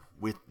laden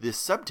with this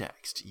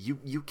subtext.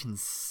 You can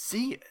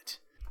see it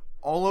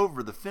all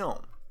over the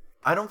film.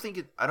 I don't think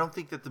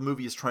that the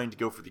movie is trying to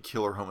go for the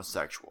killer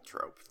homosexual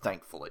trope,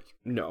 thankfully.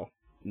 No.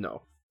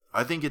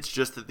 I think it's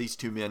just that these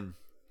two men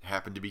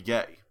happen to be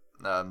gay.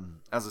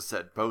 As I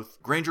said,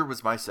 both Granger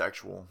was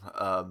bisexual,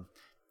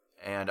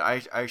 and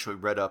I actually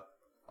read up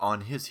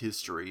on his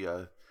history.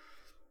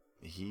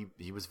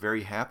 He was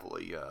very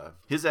happily.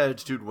 His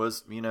attitude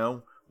was,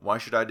 why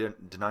should I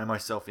deny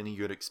myself any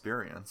good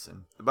experience?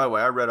 And by the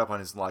way, I read up on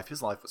his life.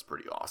 His life was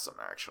pretty awesome,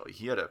 actually.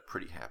 He had a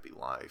pretty happy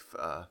life.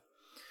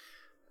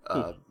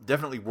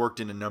 Definitely worked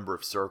in a number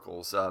of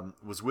circles.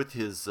 Was with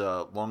his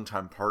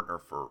longtime partner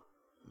for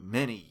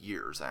many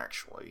years,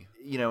 actually.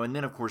 And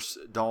then, of course,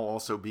 Dahl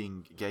also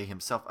being gay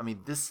himself. I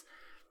mean, this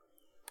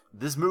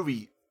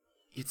movie,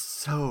 it's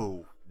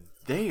so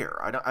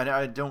there.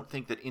 I don't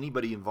think that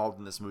anybody involved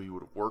in this movie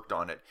would have worked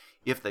on it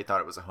if they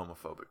thought it was a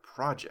homophobic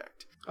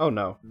project. Oh,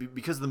 no.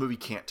 Because the movie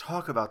can't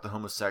talk about the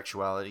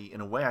homosexuality in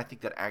a way, I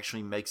think that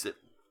actually makes it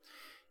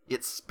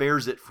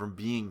spares it from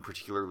being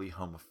particularly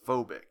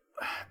homophobic.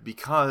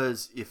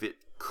 Because if it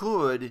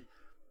could,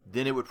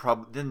 then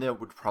that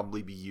would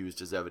probably be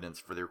used as evidence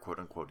for their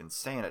quote-unquote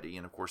insanity,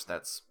 and of course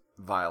that's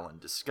vile and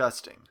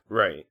disgusting.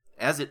 Right.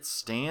 As it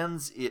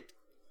stands, it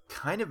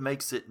kind of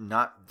makes it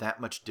not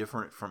that much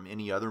different from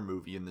any other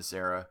movie in this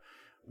era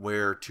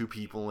where two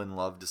people in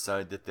love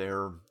decide that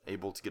they're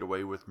able to get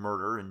away with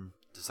murder and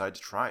decide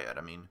to try it.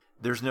 I mean,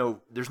 there's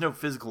no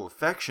physical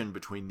affection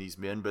between these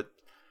men, but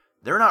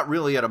they're not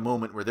really at a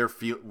moment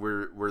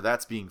where where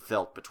that's being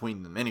felt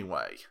between them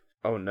anyway.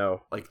 Oh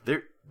no. Like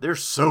they're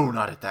so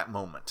not at that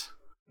moment.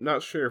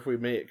 Not sure if we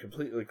made it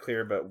completely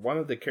clear, but one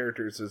of the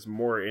characters is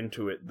more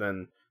into it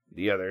than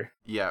the other.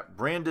 Yeah,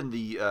 Brandon,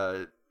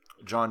 the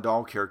John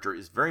Dahl character,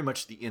 is very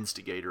much the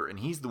instigator, and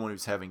he's the one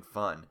who's having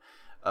fun.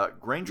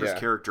 Granger's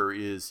character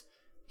he's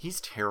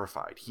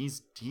terrified.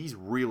 He's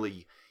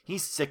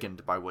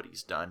sickened by what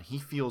he's done. He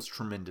feels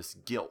tremendous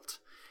guilt.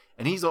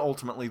 And he's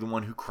ultimately the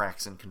one who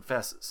cracks and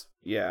confesses.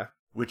 Yeah.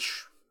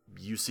 Which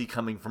you see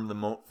coming from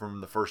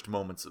the first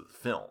moments of the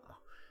film.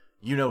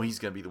 You know he's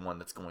going to be the one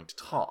that's going to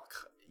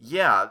talk.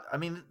 Yeah, I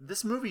mean,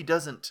 this movie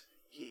doesn't...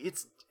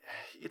 It's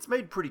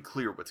made pretty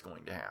clear what's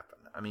going to happen.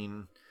 I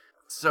mean,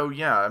 so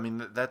yeah, I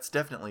mean, that's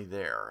definitely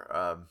there.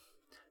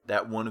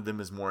 That one of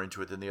them is more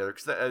into it than the other,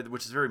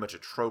 which is very much a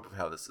trope of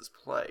how this is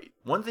played.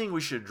 One thing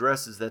we should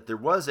address is that there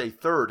was a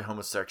third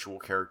homosexual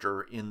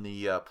character in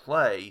the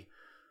play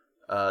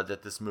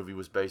that this movie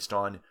was based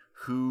on,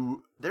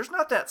 who, there's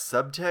not that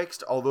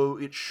subtext, although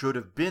it should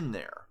have been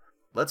there.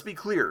 Let's be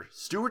clear,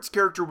 Stewart's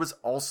character was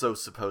also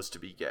supposed to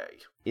be gay.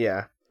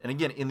 Yeah. And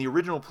again, in the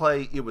original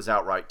play, it was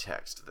outright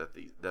text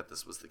that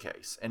this was the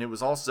case. And it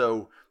was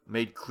also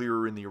made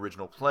clearer in the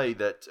original play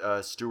that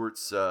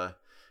Stewart's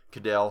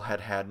Cadell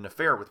had an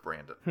affair with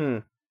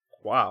Brandon.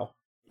 Wow.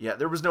 Yeah,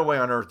 there was no way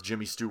on earth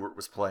Jimmy Stewart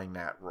was playing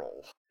that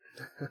role.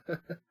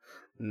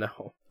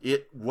 No.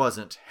 It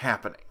wasn't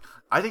happening.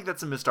 I think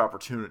that's a missed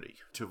opportunity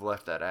to have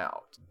left that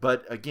out.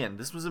 But again,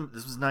 this was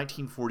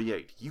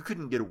 1948. You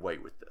couldn't get away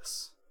with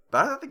this.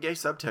 But I thought the gay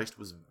subtext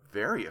was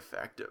very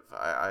effective.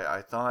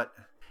 I thought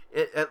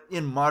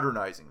in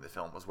modernizing the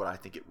film was what I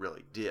think it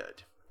really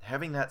did.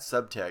 Having that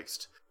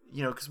subtext,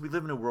 because we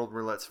live in a world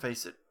where, let's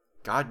face it,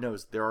 God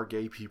knows there are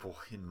gay people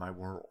in my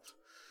world.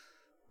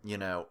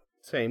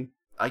 Same.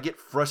 I get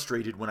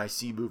frustrated when I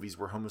see movies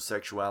where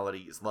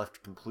homosexuality is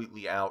left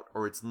completely out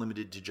or it's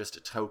limited to just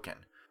a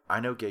token. I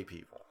know gay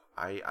people.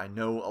 I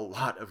know a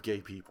lot of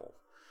gay people.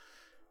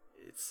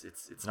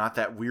 It's not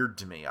that weird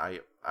to me.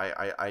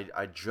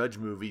 I judge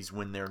movies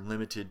when they're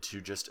limited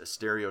to just a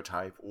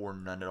stereotype or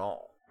none at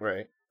all.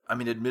 Right. I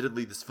mean,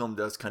 admittedly, this film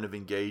does kind of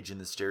engage in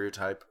the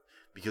stereotype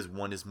because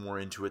one is more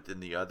into it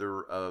than the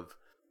other of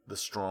the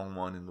strong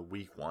one and the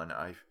weak one.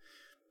 A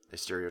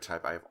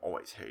stereotype I've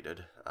always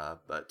hated.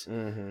 But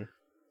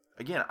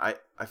again,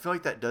 I feel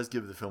like that does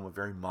give the film a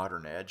very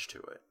modern edge to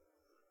it.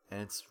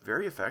 And it's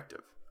very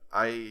effective.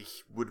 I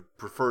would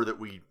prefer that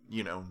we,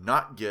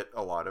 not get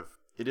a lot of...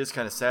 It is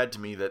kind of sad to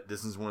me that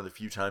this is one of the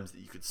few times that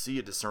you could see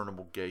a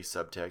discernible gay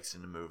subtext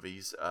in the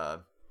movies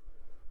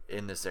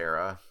in this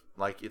era.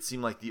 Like, it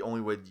seemed like the only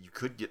way that you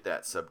could get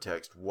that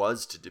subtext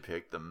was to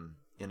depict them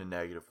in a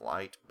negative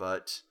light,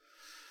 but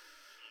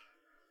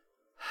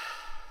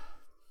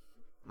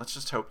let's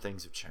just hope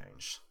things have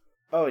changed.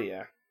 Oh,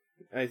 yeah.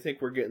 I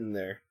think we're getting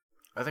there.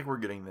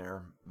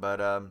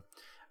 But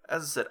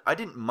as I said, I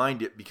didn't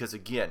mind it because,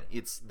 again,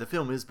 the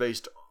film is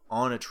based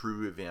on a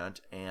true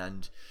event,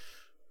 and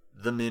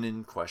the men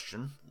in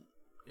question,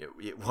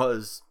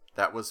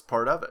 that was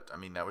part of it. I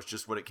mean, that was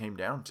just what it came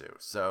down to.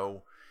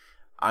 So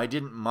I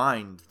didn't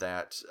mind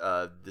that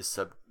I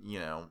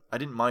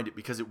didn't mind it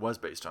because it was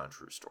based on a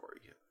true story.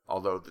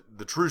 Although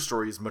the true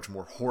story is much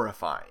more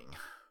horrifying.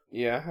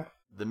 Yeah.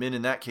 The men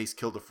in that case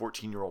killed a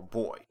 14-year-old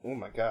boy. Oh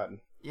my god.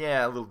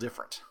 Yeah, a little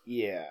different.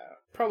 Yeah.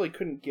 Probably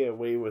couldn't get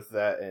away with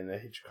that in a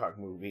Hitchcock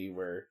movie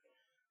where,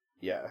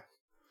 yeah.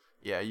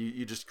 Yeah,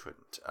 you just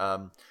couldn't.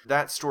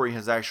 That story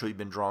has actually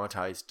been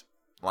dramatized,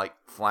 like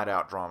flat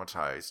out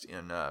dramatized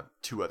in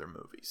 2 other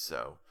movies.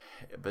 So,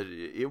 but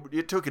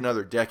it took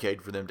another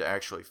decade for them to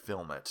actually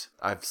film it.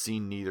 I've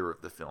seen neither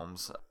of the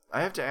films.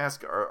 I have to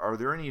ask: are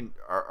there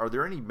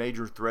any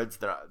major threads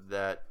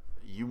that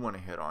you want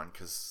to hit on?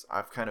 Because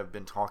I've kind of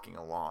been talking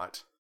a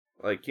lot.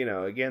 Like,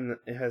 again,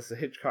 it has the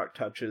Hitchcock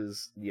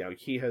touches.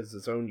 He has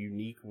his own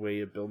unique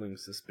way of building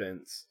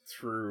suspense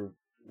through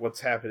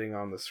what's happening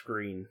on the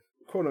screen.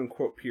 Quote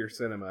unquote pure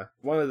cinema.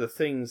 One of the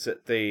things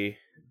that they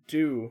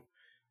do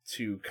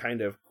to kind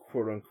of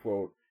quote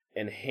unquote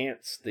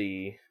enhance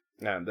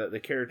that the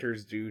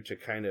characters do to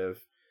kind of,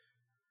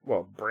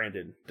 well,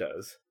 Brandon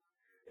does,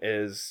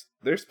 is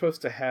they're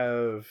supposed to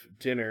have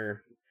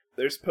dinner.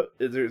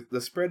 The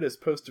spread is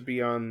supposed to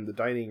be on the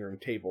dining room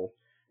table.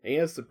 And he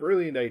has the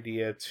brilliant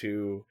idea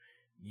to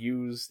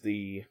use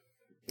the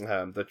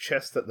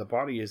chest that the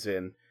body is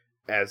in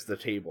as the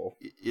table.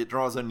 It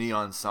draws a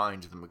neon sign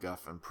to the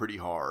MacGuffin pretty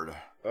hard.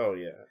 Oh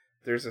yeah.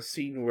 There's a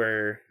scene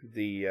where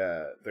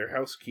their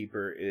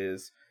housekeeper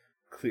is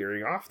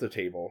clearing off the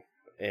table,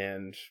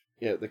 and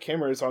the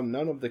camera is on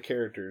none of the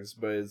characters,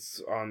 but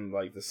it's on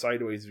like the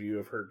sideways view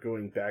of her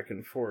going back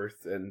and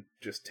forth and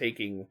just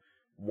taking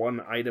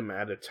one item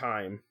at a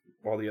time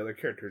while the other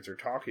characters are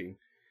talking.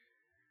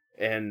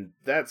 And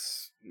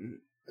that's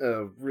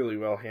really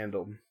well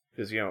handled.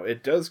 Because,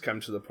 it does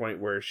come to the point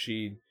where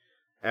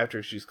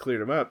after she's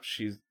cleared them up,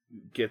 she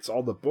gets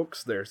all the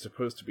books that are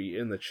supposed to be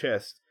in the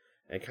chest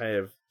and kind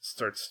of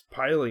starts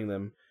piling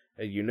them,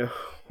 and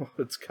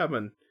it's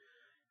coming.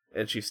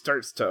 And she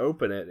starts to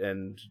open it,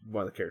 and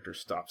one of the characters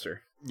stops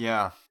her.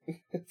 Yeah.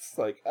 It's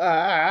like,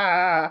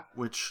 ah!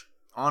 Which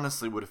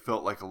honestly would have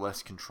felt like a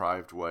less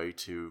contrived way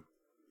to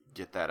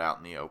get that out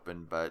in the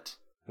open, but...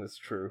 That's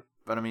true.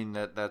 But I mean,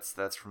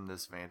 that's from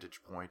this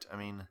vantage point. I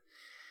mean,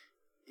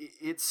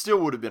 it still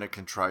would have been a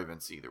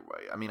contrivance either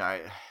way. I mean,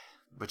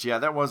 but yeah,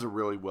 that was a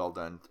really well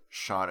done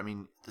shot. I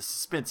mean, the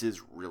suspense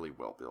is really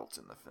well built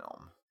in the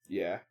film.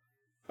 Yeah.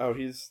 Oh,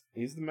 he's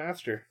the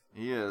master.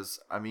 He is.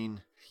 I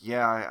mean,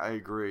 yeah, I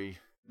agree.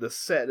 The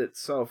set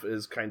itself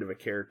is kind of a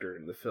character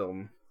in the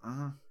film.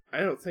 Mm-hmm. I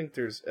don't think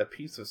there's a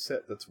piece of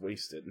set that's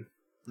wasted.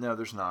 No,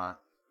 there's not.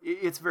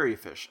 It's very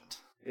efficient.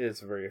 It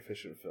is a very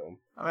efficient film.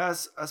 I mean,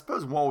 I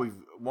suppose while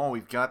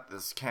we've got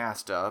this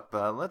cast up,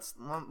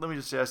 let me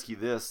just ask you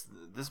this: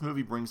 this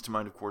movie brings to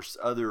mind, of course,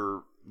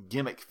 other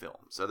gimmick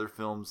films, other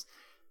films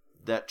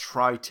that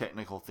try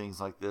technical things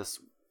like this.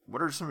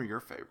 What are some of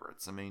your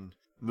favorites? I mean,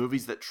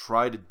 movies that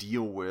try to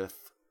deal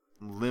with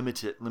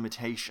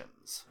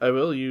limitations. I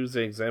will use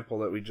the example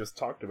that we just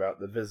talked about,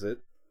 The Visit.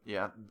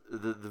 Yeah,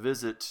 the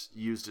Visit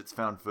used its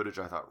found footage,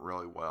 I thought,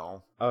 really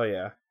well. Oh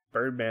yeah,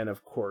 Birdman,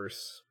 of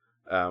course.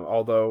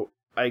 Although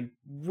I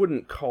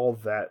wouldn't call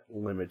that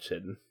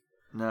limited.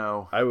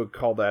 No. I would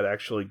call that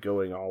actually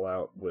going all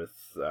out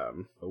with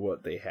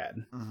what they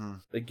had. Mm-hmm.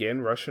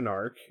 Again, Russian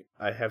Ark.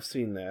 I have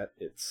seen that.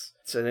 It's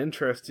an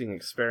interesting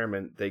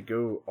experiment. They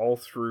go all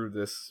through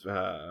this.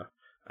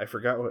 I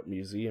forgot what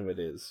museum it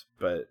is,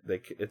 but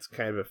it's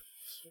kind of a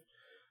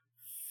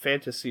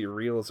fantasy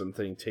realism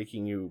thing,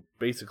 taking you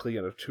basically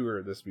on a tour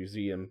of this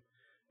museum,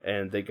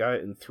 and they got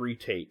it in 3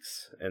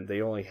 takes, and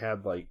they only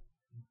had like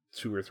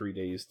 2 or 3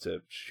 days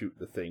to shoot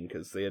the thing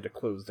because they had to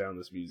close down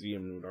this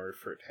museum in order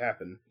for it to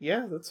happen.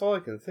 Yeah, that's all I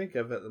can think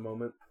of at the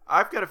moment.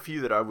 I've got a few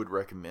that I would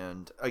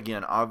recommend.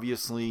 Again,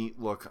 obviously,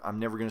 look, I'm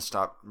never going to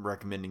stop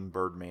recommending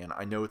Birdman.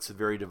 I know it's a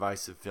very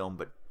divisive film,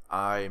 but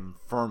I'm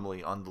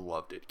firmly on the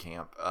loved it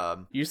camp.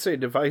 You say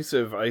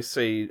divisive, I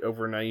say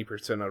over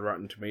 90% on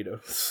Rotten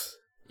Tomatoes.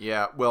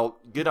 Yeah, well,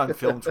 get on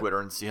film Twitter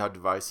and see how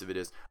divisive it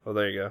is. Oh,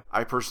 there you go.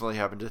 I personally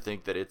happen to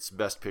think that its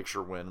Best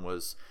Picture win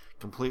was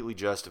completely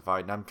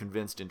justified, and I'm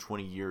convinced in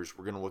 20 years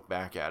we're going to look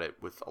back at it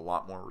with a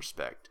lot more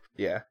respect.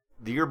 Yeah.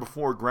 The year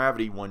before,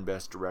 Gravity won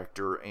Best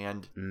Director,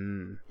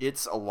 and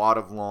it's a lot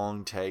of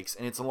long takes,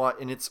 and it's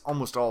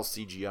almost all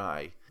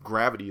CGI.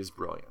 Gravity is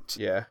brilliant.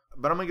 Yeah.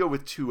 But I'm going to go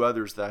with 2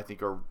 others that I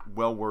think are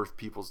well worth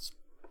people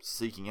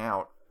seeking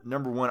out.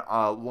 Number 1,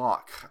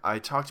 Locke. I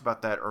talked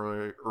about that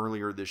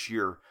earlier this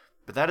year,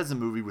 but that is a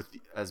movie with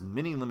as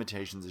many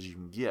limitations as you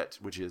can get,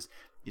 which is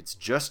it's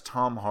just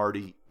Tom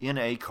Hardy in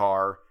a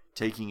car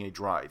taking a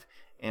drive,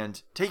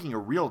 and taking a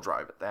real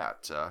drive at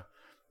that.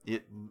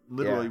 It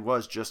literally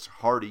was just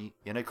Hardy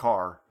in a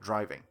car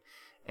driving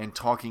and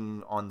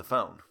talking on the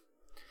phone.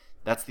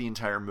 That's the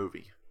entire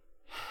movie.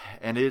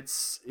 And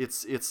it's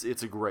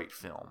a great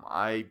film.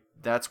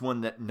 That's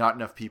one that not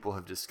enough people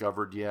have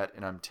discovered yet,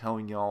 and I'm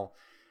telling y'all,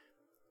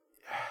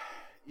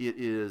 it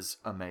is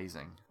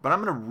amazing. But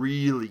I'm going to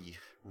really,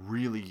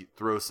 really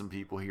throw some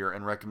people here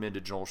and recommend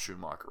a Joel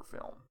Schumacher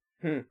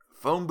film.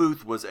 Phone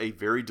Booth was a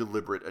very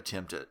deliberate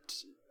attempt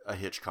at a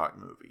Hitchcock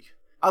movie.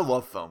 I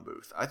love Phone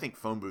Booth. I think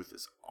Phone Booth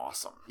is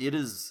awesome. It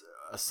is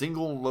a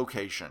single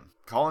location.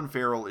 Colin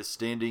Farrell is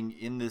standing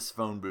in this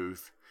phone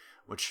booth,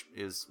 which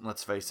is,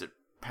 let's face it,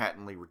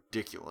 patently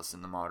ridiculous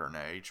in the modern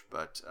age,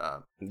 but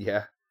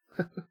yeah.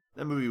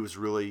 That movie was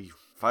really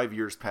 5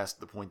 years past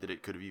the point that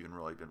it could have even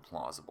really been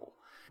plausible.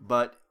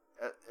 But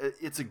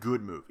it's a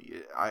good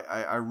movie.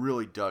 I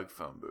really dug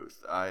Phone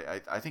Booth.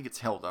 I think it's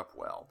held up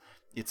well.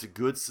 It's a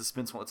good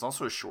suspenseful... It's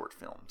also a short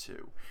film,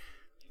 too.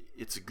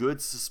 It's a good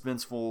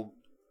suspenseful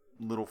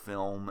little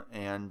film,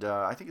 and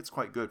I think it's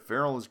quite good.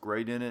 Farrell is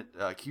great in it.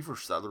 Kiefer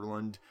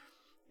Sutherland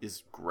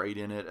is great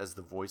in it as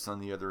the voice on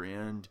the other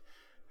end.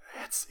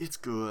 It's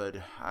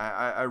good.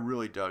 I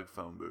really dug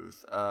Phone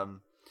Booth.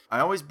 I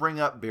always bring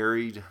up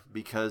Buried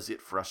because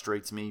it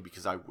frustrates me,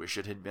 because I wish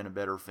it had been a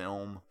better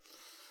film.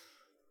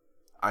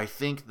 I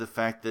think the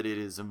fact that it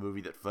is a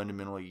movie that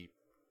fundamentally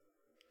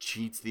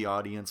cheats the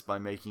audience by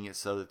making it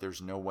so that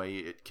there's no way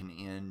it can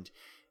end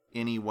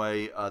any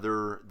way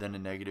other than a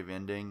negative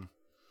ending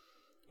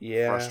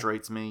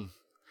frustrates me.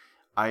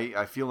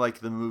 I feel like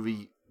the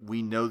movie,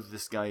 we know that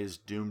this guy is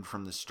doomed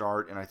from the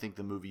start, and I think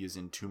the movie is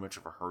in too much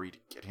of a hurry to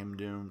get him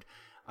doomed.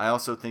 I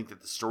also think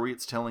that the story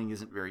it's telling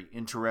isn't very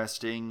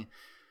interesting.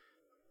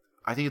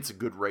 I think it's a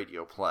good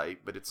radio play,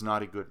 but it's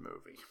not a good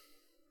movie.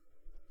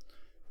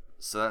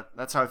 So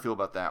that's how I feel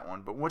about that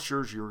one. But what's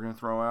yours you were going to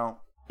throw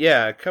out?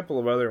 Yeah, a couple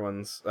of other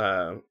ones.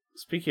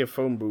 Speaking of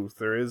Phone Booth,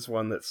 there is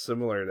one that's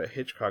similar that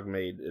Hitchcock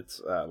made.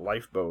 It's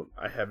Lifeboat.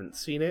 I haven't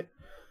seen it,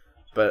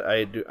 But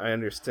I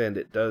understand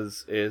it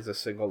is a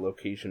single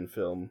location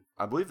film.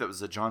 I believe that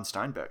was a John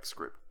Steinbeck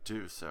script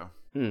too, so.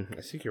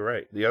 I think you're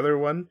right. The other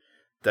one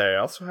that I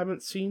also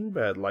haven't seen,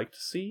 but I'd like to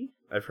see,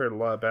 I've heard a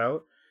lot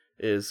about,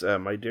 is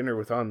My Dinner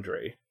with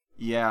Andre.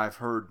 Yeah, I've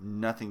heard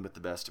nothing but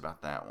the best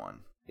about that one.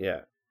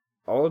 Yeah.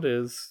 All it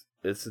is,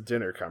 it's a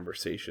dinner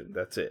conversation.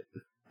 That's it.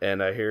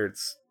 And I hear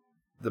it's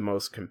the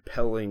most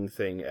compelling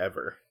thing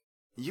ever.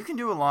 You can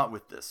do a lot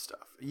with this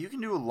stuff. You can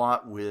do a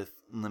lot with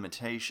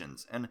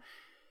limitations. And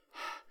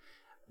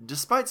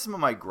despite some of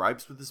my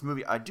gripes with this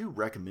movie, I do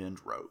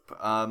recommend Rope.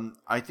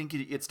 I think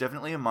it's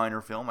definitely a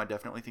minor film. I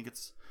definitely think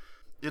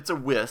it's a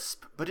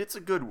wisp, but it's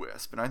a good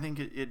wisp. And I think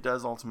it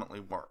does ultimately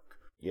work.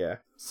 Yeah.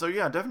 So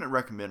yeah, definite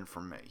recommend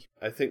from me.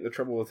 I think The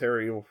Trouble with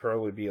Harry will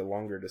probably be a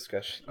longer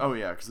discussion. Oh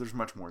yeah, because there's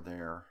much more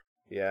there.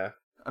 Yeah.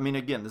 I mean,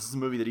 again, this is a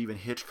movie that even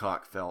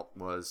Hitchcock felt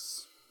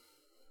was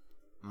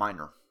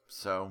minor.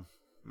 So,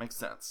 makes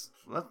sense.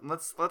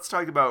 Let's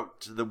talk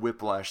about the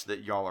whiplash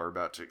that y'all are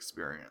about to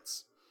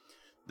experience.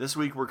 This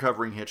week we're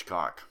covering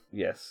Hitchcock.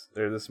 Yes,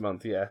 or this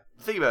month, yeah.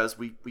 The thing about it is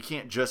we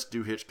can't just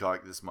do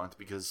Hitchcock this month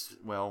because,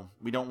 well,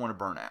 we don't want to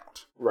burn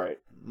out. Right.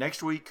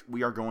 Next week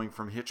we are going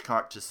from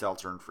Hitchcock to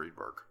Seltzer and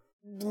Friedberg.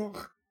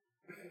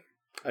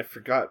 I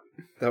forgot.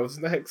 That was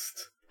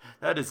next.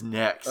 That is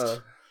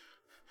next.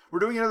 We're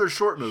doing another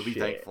short movie,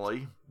 Shit.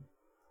 thankfully.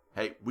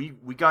 Hey, we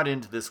got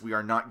into this. We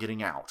are not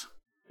getting out.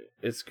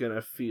 It's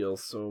gonna feel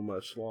so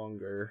much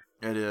longer.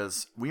 It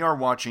is. We are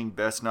watching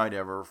Best Night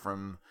Ever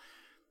from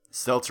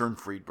Seltzer and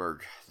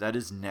Friedberg. That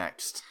is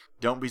next.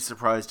 Don't be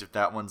surprised if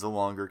that one's a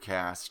longer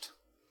cast.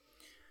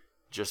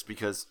 Just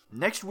because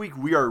next week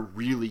we are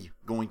really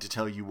going to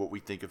tell you what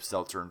we think of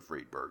Seltzer and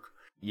Friedberg.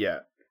 Yeah.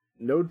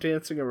 No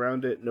dancing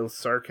around it, no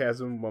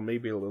sarcasm, well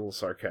maybe a little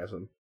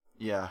sarcasm.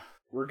 Yeah.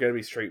 We're gonna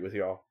be straight with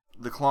y'all.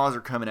 The claws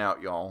are coming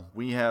out, y'all.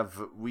 We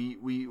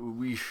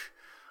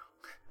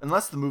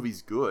unless the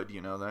movie's good,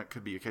 that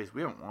could be a case.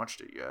 We haven't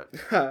watched it yet.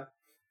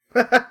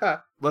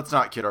 Let's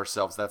not kid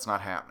ourselves. That's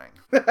not happening.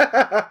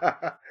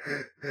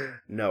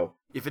 No.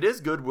 If it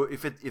is good,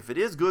 if it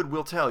is good,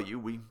 we'll tell you.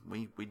 We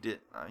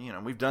did,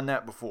 we've done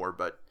that before,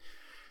 but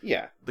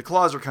yeah, the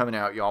claws are coming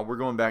out, y'all. We're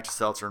going back to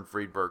Seltzer and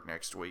Friedberg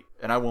next week,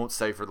 and I won't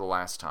say for the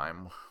last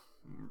time.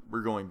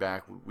 We're going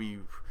back.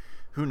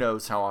 Who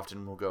knows how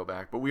often we'll go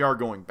back, but we are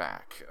going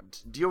back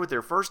to deal with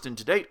their first and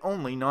to date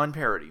only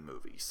non-parody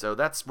movie. So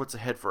that's what's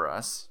ahead for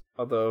us.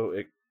 Although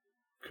it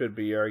could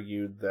be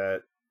argued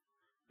that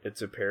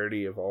it's a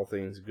parody of all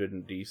things good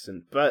and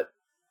decent, but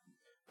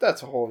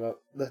that's a whole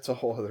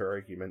other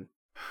argument.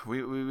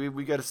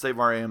 We got to save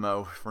our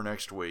ammo for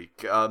next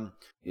week.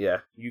 Yeah,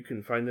 you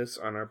can find us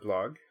on our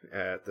blog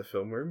at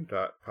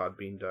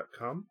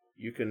thefilmroom.podbean.com.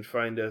 You can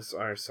find us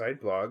on our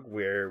side blog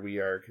where we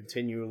are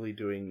continually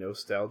doing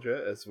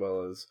nostalgia as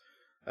well as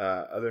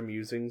other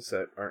musings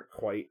that aren't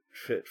quite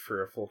fit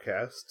for a full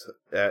cast.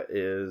 That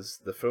is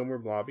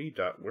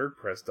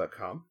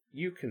thefilmroomlobby.wordpress.com.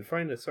 You can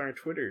find us on our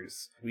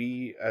Twitters.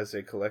 We, as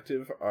a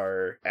collective,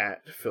 are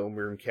at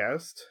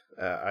FilmRoomCast.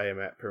 I am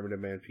at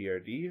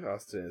PermanentManPRD.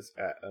 Austin is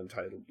at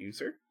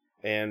UntitledUser.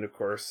 And, of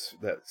course,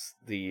 that's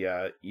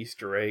the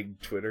Easter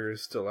egg Twitter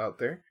is still out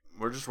there.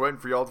 We're just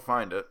waiting for y'all to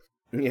find it.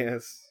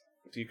 Yes.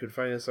 You can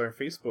find us on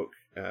Facebook,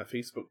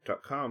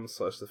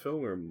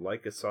 facebook.com/thefilmroom.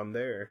 Like us on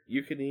there.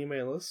 You can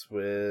email us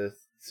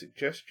with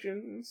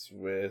suggestions,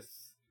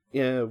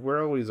 yeah,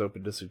 we're always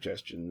open to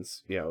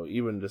suggestions,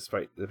 even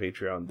despite the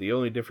Patreon. The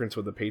only difference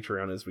with the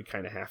Patreon is we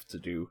kind of have to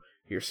do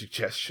your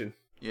suggestion.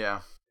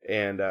 Yeah.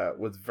 And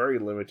with very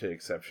limited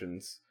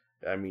exceptions,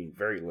 I mean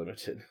very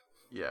limited.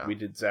 Yeah. We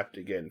did Zapped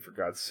again, for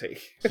God's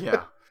sake.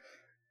 Yeah.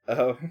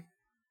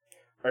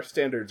 Our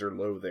standards are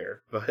low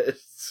there, but...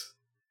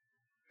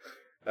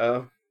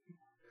 I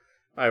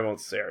won't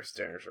say our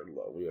standards are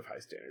low. We have high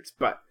standards.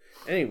 But,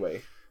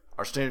 anyway.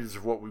 Our standards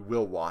are what we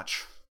will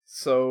watch.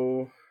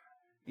 So,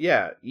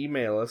 yeah,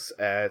 email us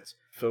at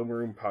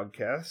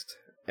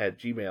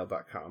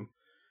filmroompodcast@gmail.com.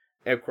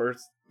 And, of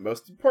course,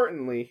 most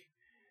importantly,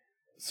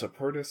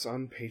 support us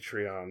on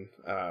Patreon.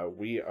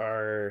 We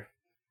are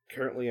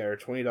currently at our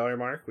 $20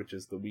 mark, which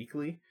is the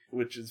weekly,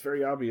 which is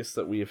very obvious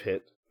that we have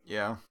hit.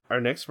 Yeah. Our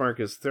next mark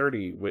is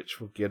 30,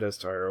 which will get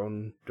us our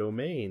own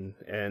domain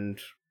and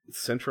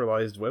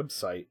centralized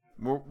website.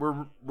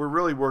 We're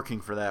really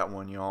working for that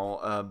one,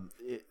 y'all.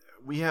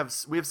 We have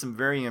some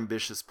very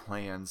ambitious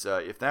plans.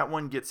 If that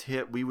one gets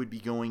hit, we would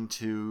be going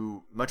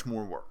to much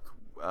more work.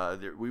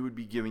 We would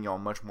be giving y'all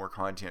much more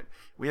content.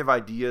 We have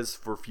ideas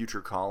for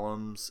future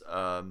columns.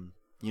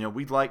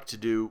 We'd like to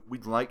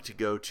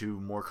go to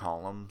more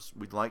columns.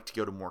 We'd like to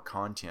go to more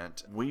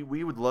content. We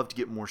would love to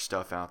get more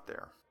stuff out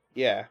there.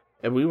 Yeah.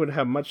 And we would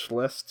have much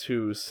less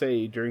to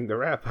say during the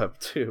wrap-up,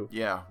 too.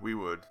 Yeah, we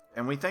would.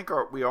 And we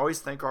always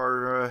thank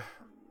our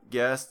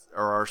guests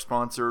or our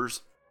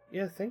sponsors.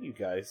 Yeah, thank you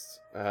guys.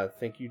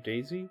 Thank you,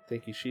 Daisy.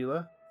 Thank you,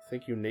 Sheila.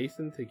 Thank you,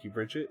 Nathan. Thank you,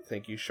 Bridget.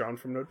 Thank you, Sean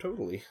from No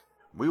Totally.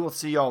 We will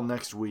see y'all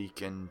next week,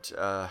 and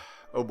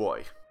oh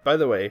boy. By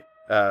the way,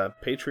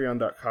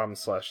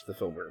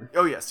 patreon.com/thefilmroom.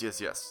 Oh, yes.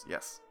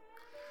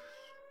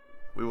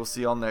 We will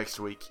see y'all next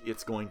week.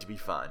 It's going to be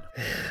fun.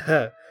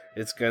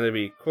 It's going to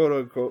be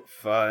quote-unquote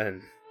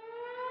fun.